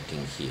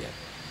quoting here.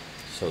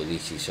 So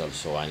this is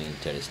also an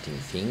interesting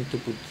thing to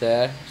put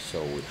there.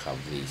 So we have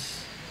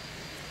this.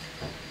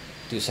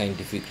 To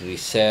scientific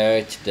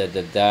research,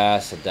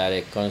 as a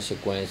direct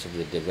consequence of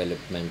the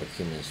development of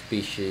human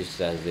species,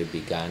 that they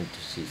began to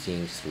see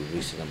things through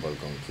reasonable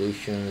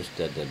conclusions,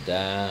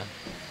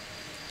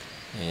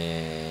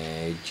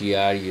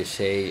 GR, you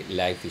say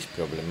life is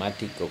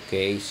problematic.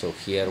 Okay, so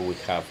here we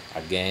have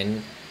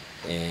again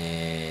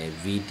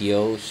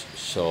videos.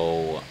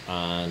 So,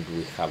 and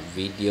we have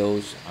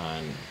videos,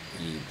 and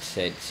it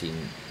says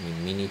in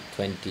minute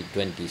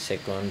 20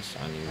 seconds,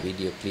 and in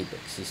video clip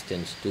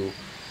existence 2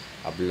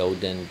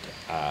 uploaded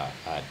at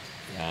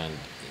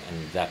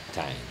that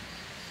time.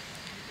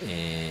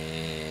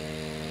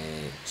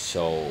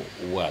 So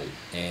well,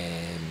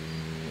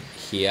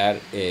 here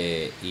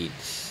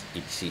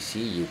it's easy.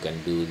 You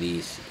can do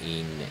this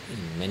in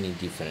many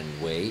different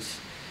ways.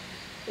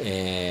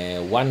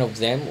 One of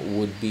them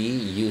would be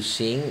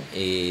using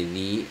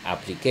the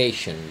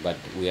application, but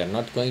we are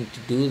not going to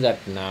do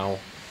that now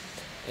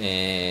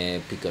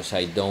because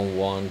I don't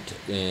want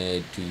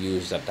to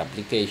use that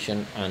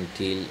application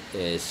until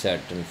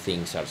certain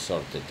things are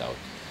sorted out.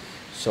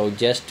 So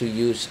just to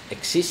use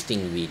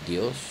existing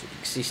videos,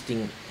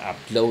 existing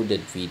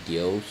uploaded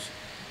videos,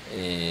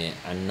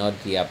 and not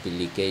the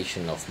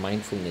application of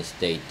mindfulness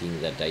dating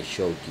that I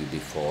showed you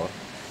before,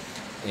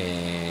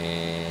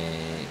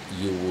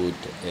 you would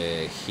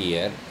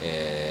here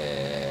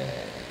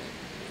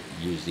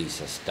use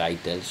this as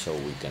title, so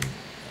we can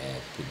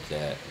put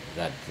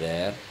that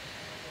there,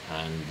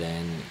 and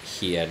then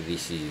here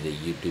this is the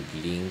YouTube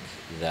link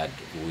that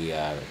we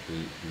are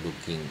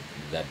looking,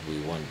 that we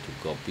want to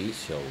copy.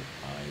 So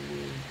I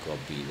will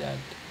copy that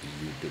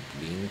YouTube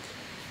link,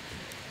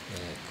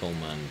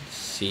 Command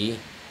C,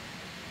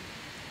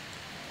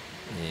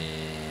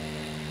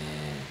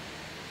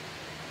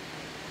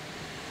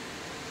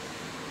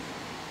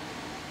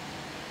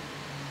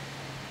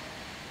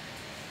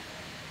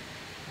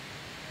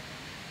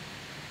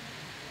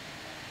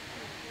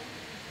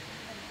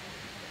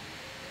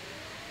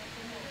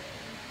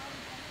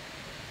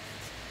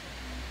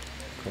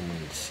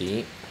 Command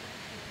C,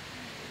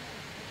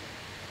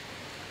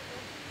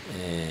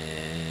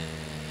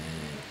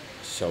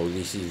 so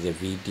this is the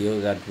video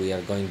that we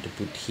are going to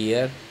put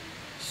here.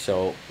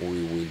 So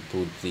we will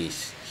put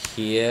this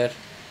here,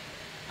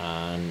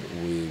 and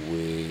we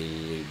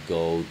will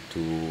go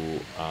to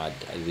add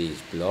this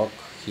block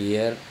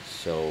here.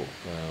 So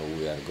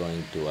we are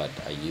going to add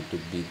a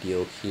YouTube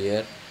video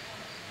here,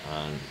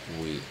 and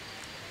we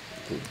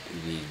put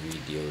this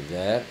video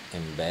there,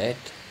 embed.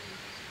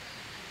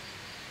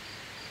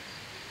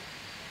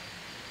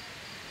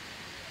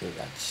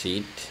 That's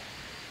it.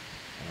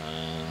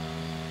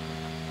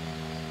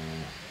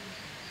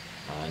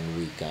 And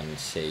we can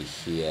say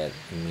here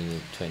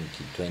minute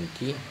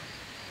 2020.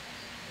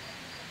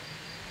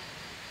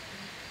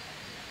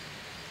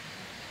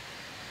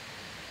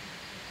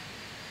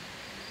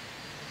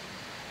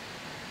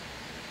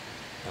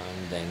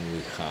 and then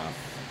we have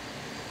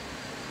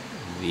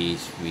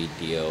this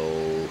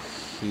video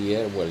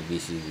here. Well,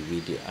 this is the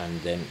video,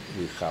 and then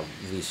we have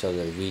this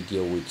other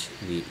video which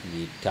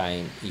the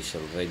time is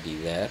already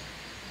there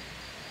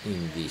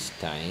in this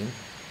time.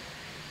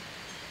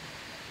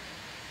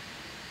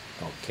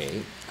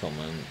 Okay,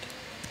 command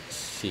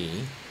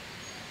C,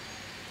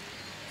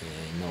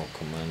 no,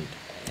 command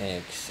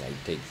X, I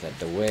take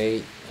that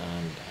away,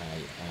 and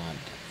I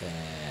add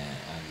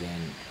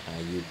again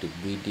a YouTube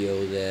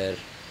video there,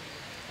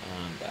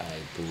 and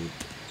I put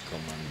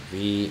command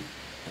V,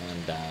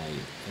 and I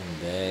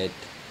embed,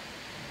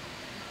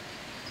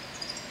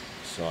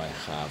 so I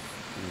have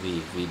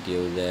the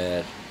video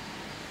there,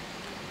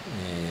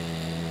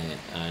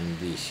 and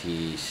this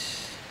is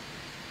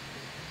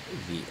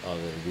the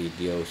other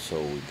video,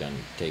 so we can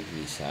take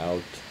this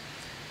out,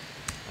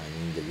 and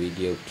in the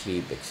video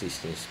clip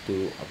existence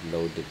 2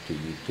 uploaded to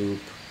YouTube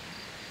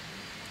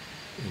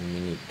in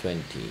minute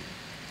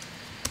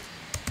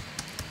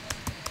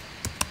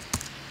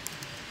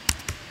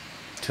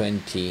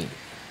 20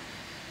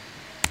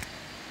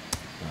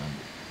 and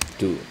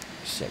 2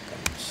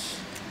 seconds.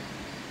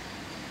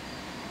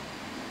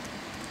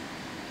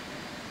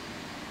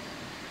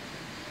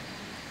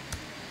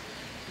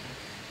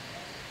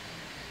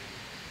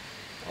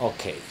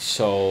 Okay,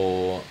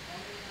 so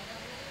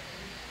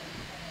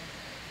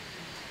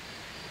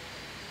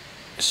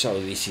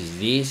this is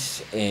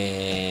this.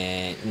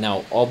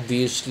 Now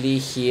obviously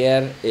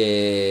here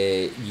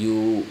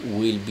you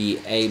will be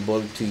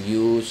able to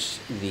use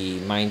the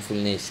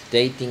mindfulness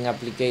dating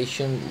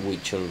application,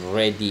 which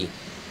already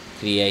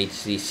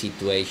creates this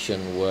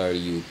situation where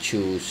you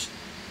choose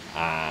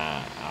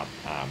a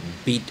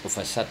bit of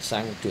a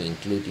satsang to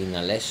include in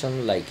a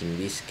lesson, like in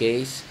this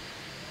case.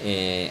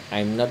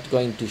 I'm not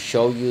going to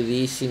show you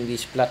this in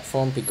this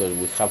platform because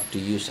we have to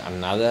use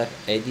another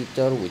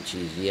editor, which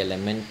is the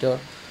Elementor,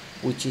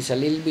 which is a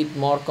little bit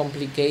more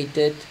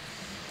complicated,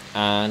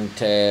 and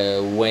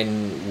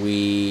when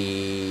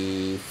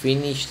we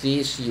finish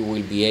this you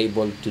will be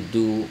able to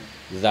do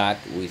that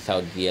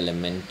without the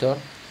Elementor.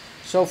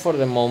 So for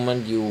the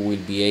moment you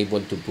will be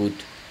able to put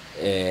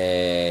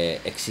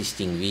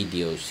existing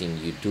videos in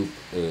YouTube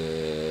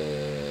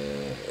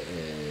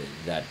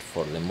that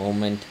for the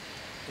moment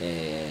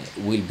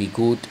will be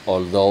good,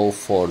 although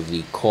for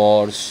the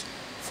course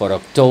for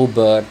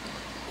October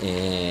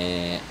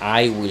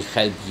I will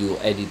help you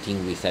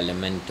editing with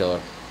Elementor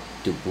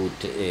to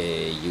put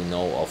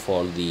of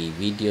all the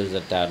videos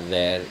that are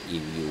there.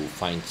 If you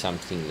find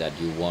something that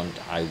you want,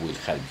 I will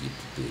help you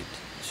to do it,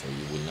 so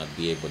you will not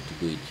be able to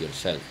do it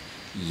yourself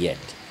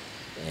yet,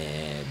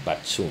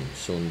 but soon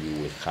you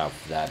will have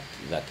that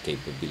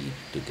capability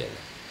together.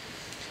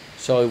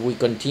 So if we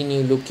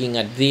continue looking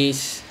at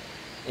this,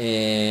 we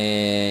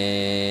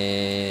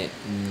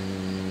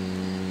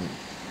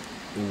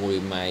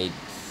might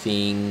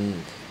think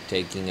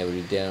taking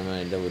every day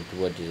over to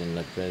what is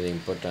not very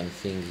important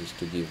thing is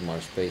to give more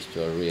space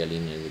to a real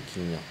inner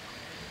kingdom,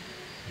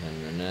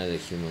 and another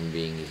human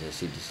being is a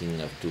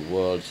citizen of two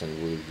worlds,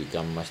 and we will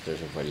become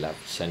masters of a love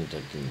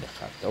centered in the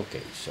heart.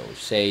 Okay, so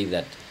say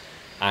that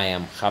I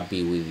am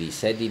happy with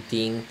this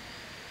editing,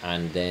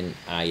 and then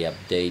I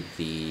update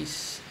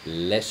this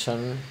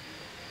lesson,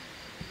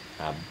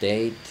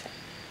 update.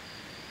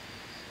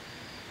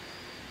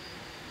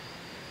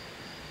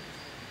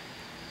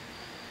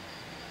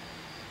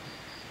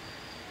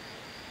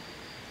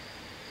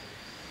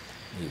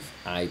 If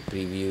I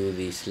preview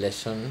this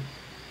lesson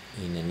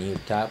in a new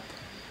tab,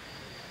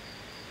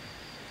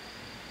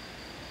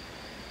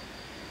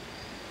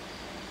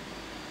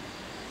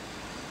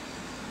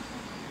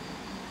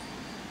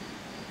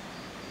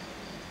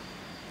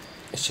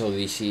 so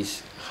this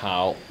is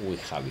how we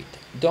have it.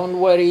 Don't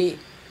worry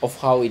of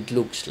how it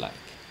looks like,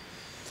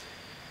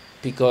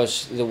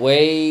 because the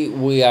way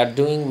we are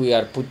doing, we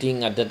are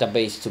putting a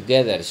database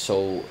together,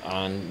 so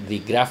and the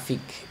graphic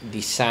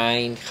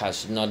design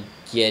has not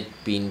yet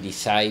been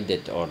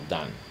decided or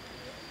done,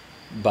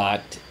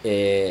 but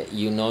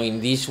in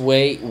this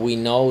way we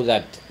know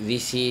that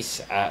this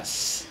is a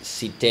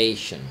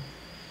citation,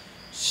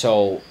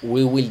 so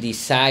we will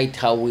decide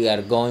how we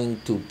are going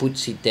to put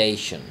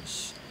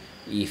citations,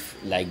 if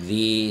like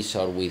this,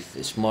 or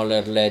with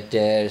smaller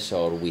letters,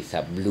 or with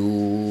a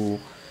blue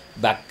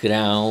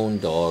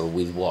background, or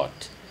with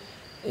what.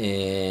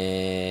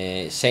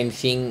 Same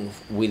thing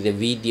with the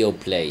video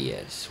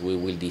players. We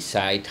will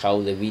decide how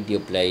the video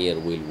player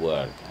will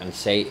work, and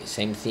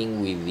same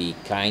thing with the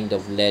kind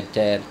of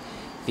letter.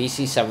 This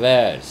is a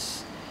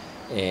verse,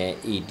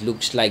 it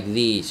looks like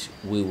this.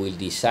 We will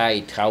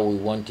decide how we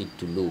want it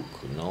to look,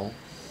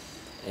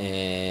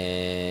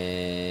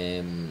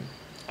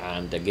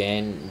 and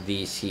again,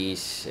 this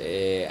is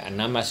an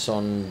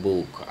Amazon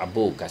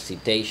book, a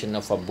citation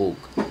of a book,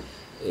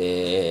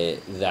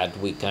 that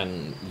we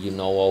can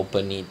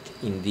open it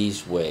in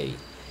this way,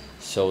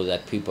 so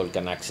that people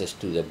can access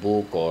to the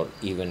book, or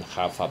even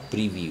have a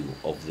preview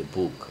of the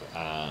book,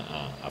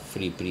 a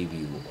free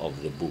preview of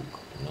the book,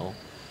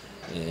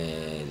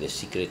 the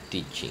secret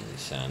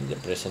teachings, and the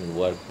present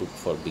workbook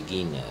for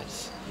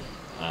beginners,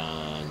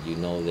 and you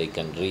know they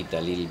can read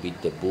a little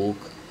bit the book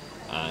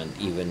and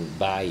even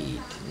buy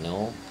it.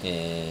 No,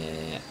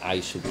 I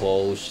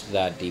suppose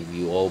that if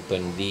you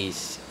open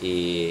this,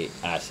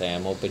 as I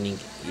am opening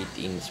it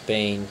in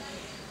Spain,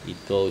 it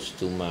goes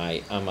to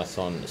my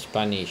Amazon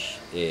Spanish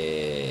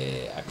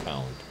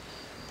account.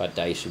 But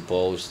I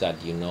suppose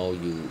that you know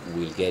you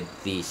will get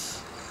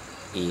this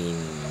in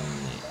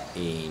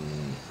in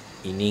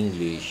in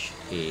English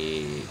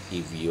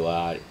if you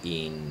are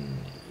in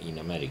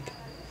America.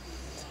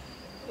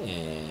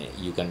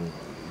 You can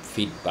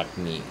feedback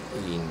me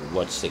in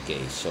what's the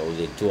case. So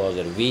the two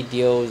other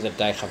videos that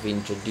I have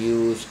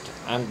introduced,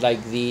 and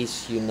like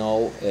this, you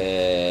know,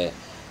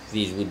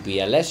 this would be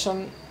a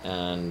lesson,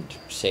 and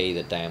say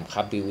that I am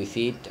happy with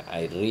it.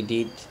 I read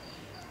it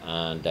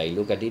and I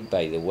look at it.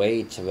 By the way,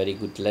 it's a very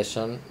good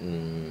lesson.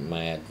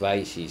 My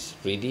advice is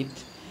read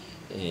it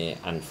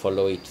and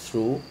follow it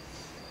through.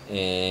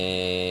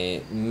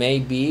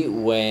 Maybe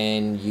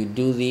when you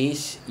do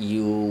this,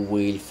 you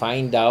will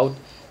find out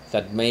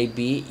that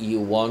maybe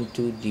you want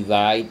to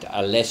divide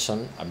a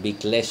lesson, a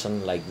big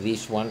lesson like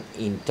this one,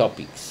 in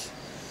topics.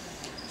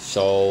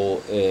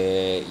 So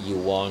you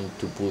want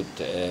to put,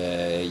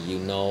 you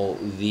know,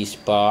 this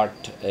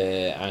part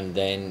and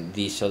then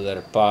this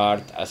other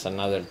part as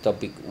another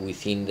topic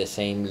within the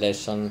same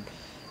lesson,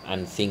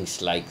 and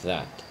things like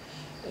that.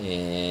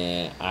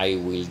 I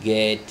will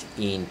get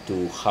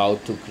into how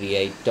to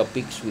create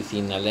topics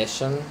within a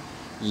lesson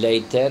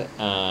later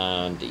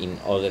and in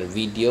other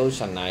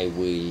videos, and I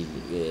will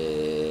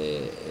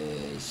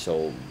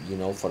so you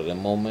know, for the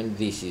moment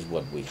this is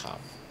what we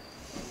have.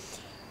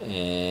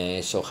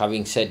 So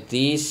having said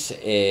this,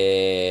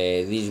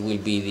 this will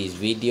be this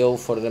video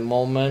for the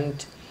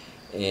moment.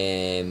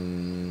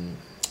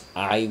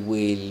 I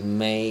will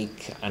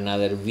make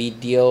another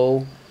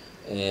video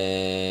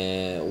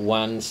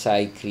once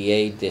I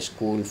create the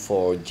school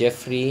for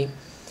Jeffrey,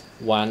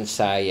 once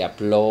I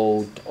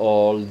upload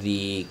all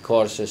the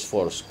courses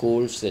for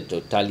schools, the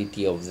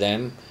totality of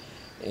them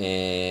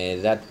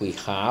that we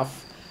have,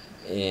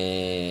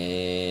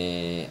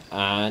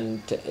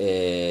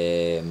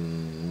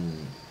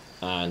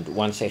 and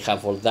once I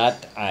have all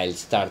that, I'll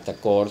start a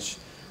course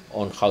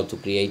on how to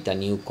create a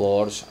new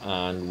course,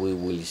 and we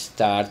will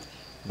start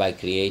by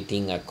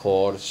creating a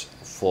course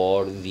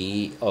for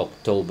the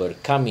October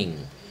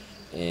coming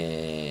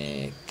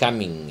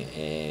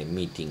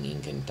meeting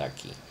in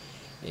Kentucky.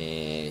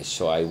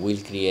 So I will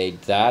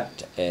create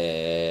that,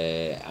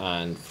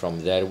 and from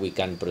there we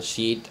can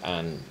proceed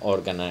and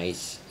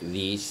organize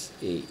this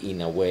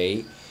in a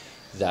way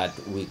that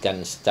we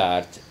can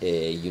start,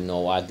 you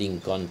know, adding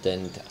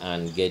content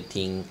and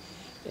getting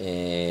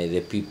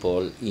the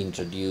people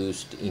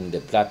introduced in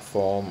the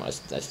platform,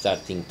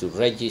 starting to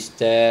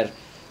register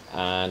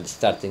and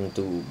starting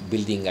to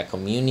building a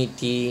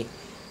community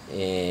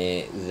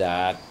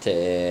that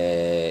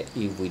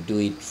if we do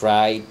it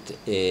right,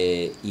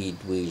 it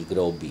will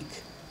grow big.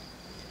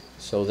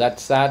 So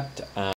that's that.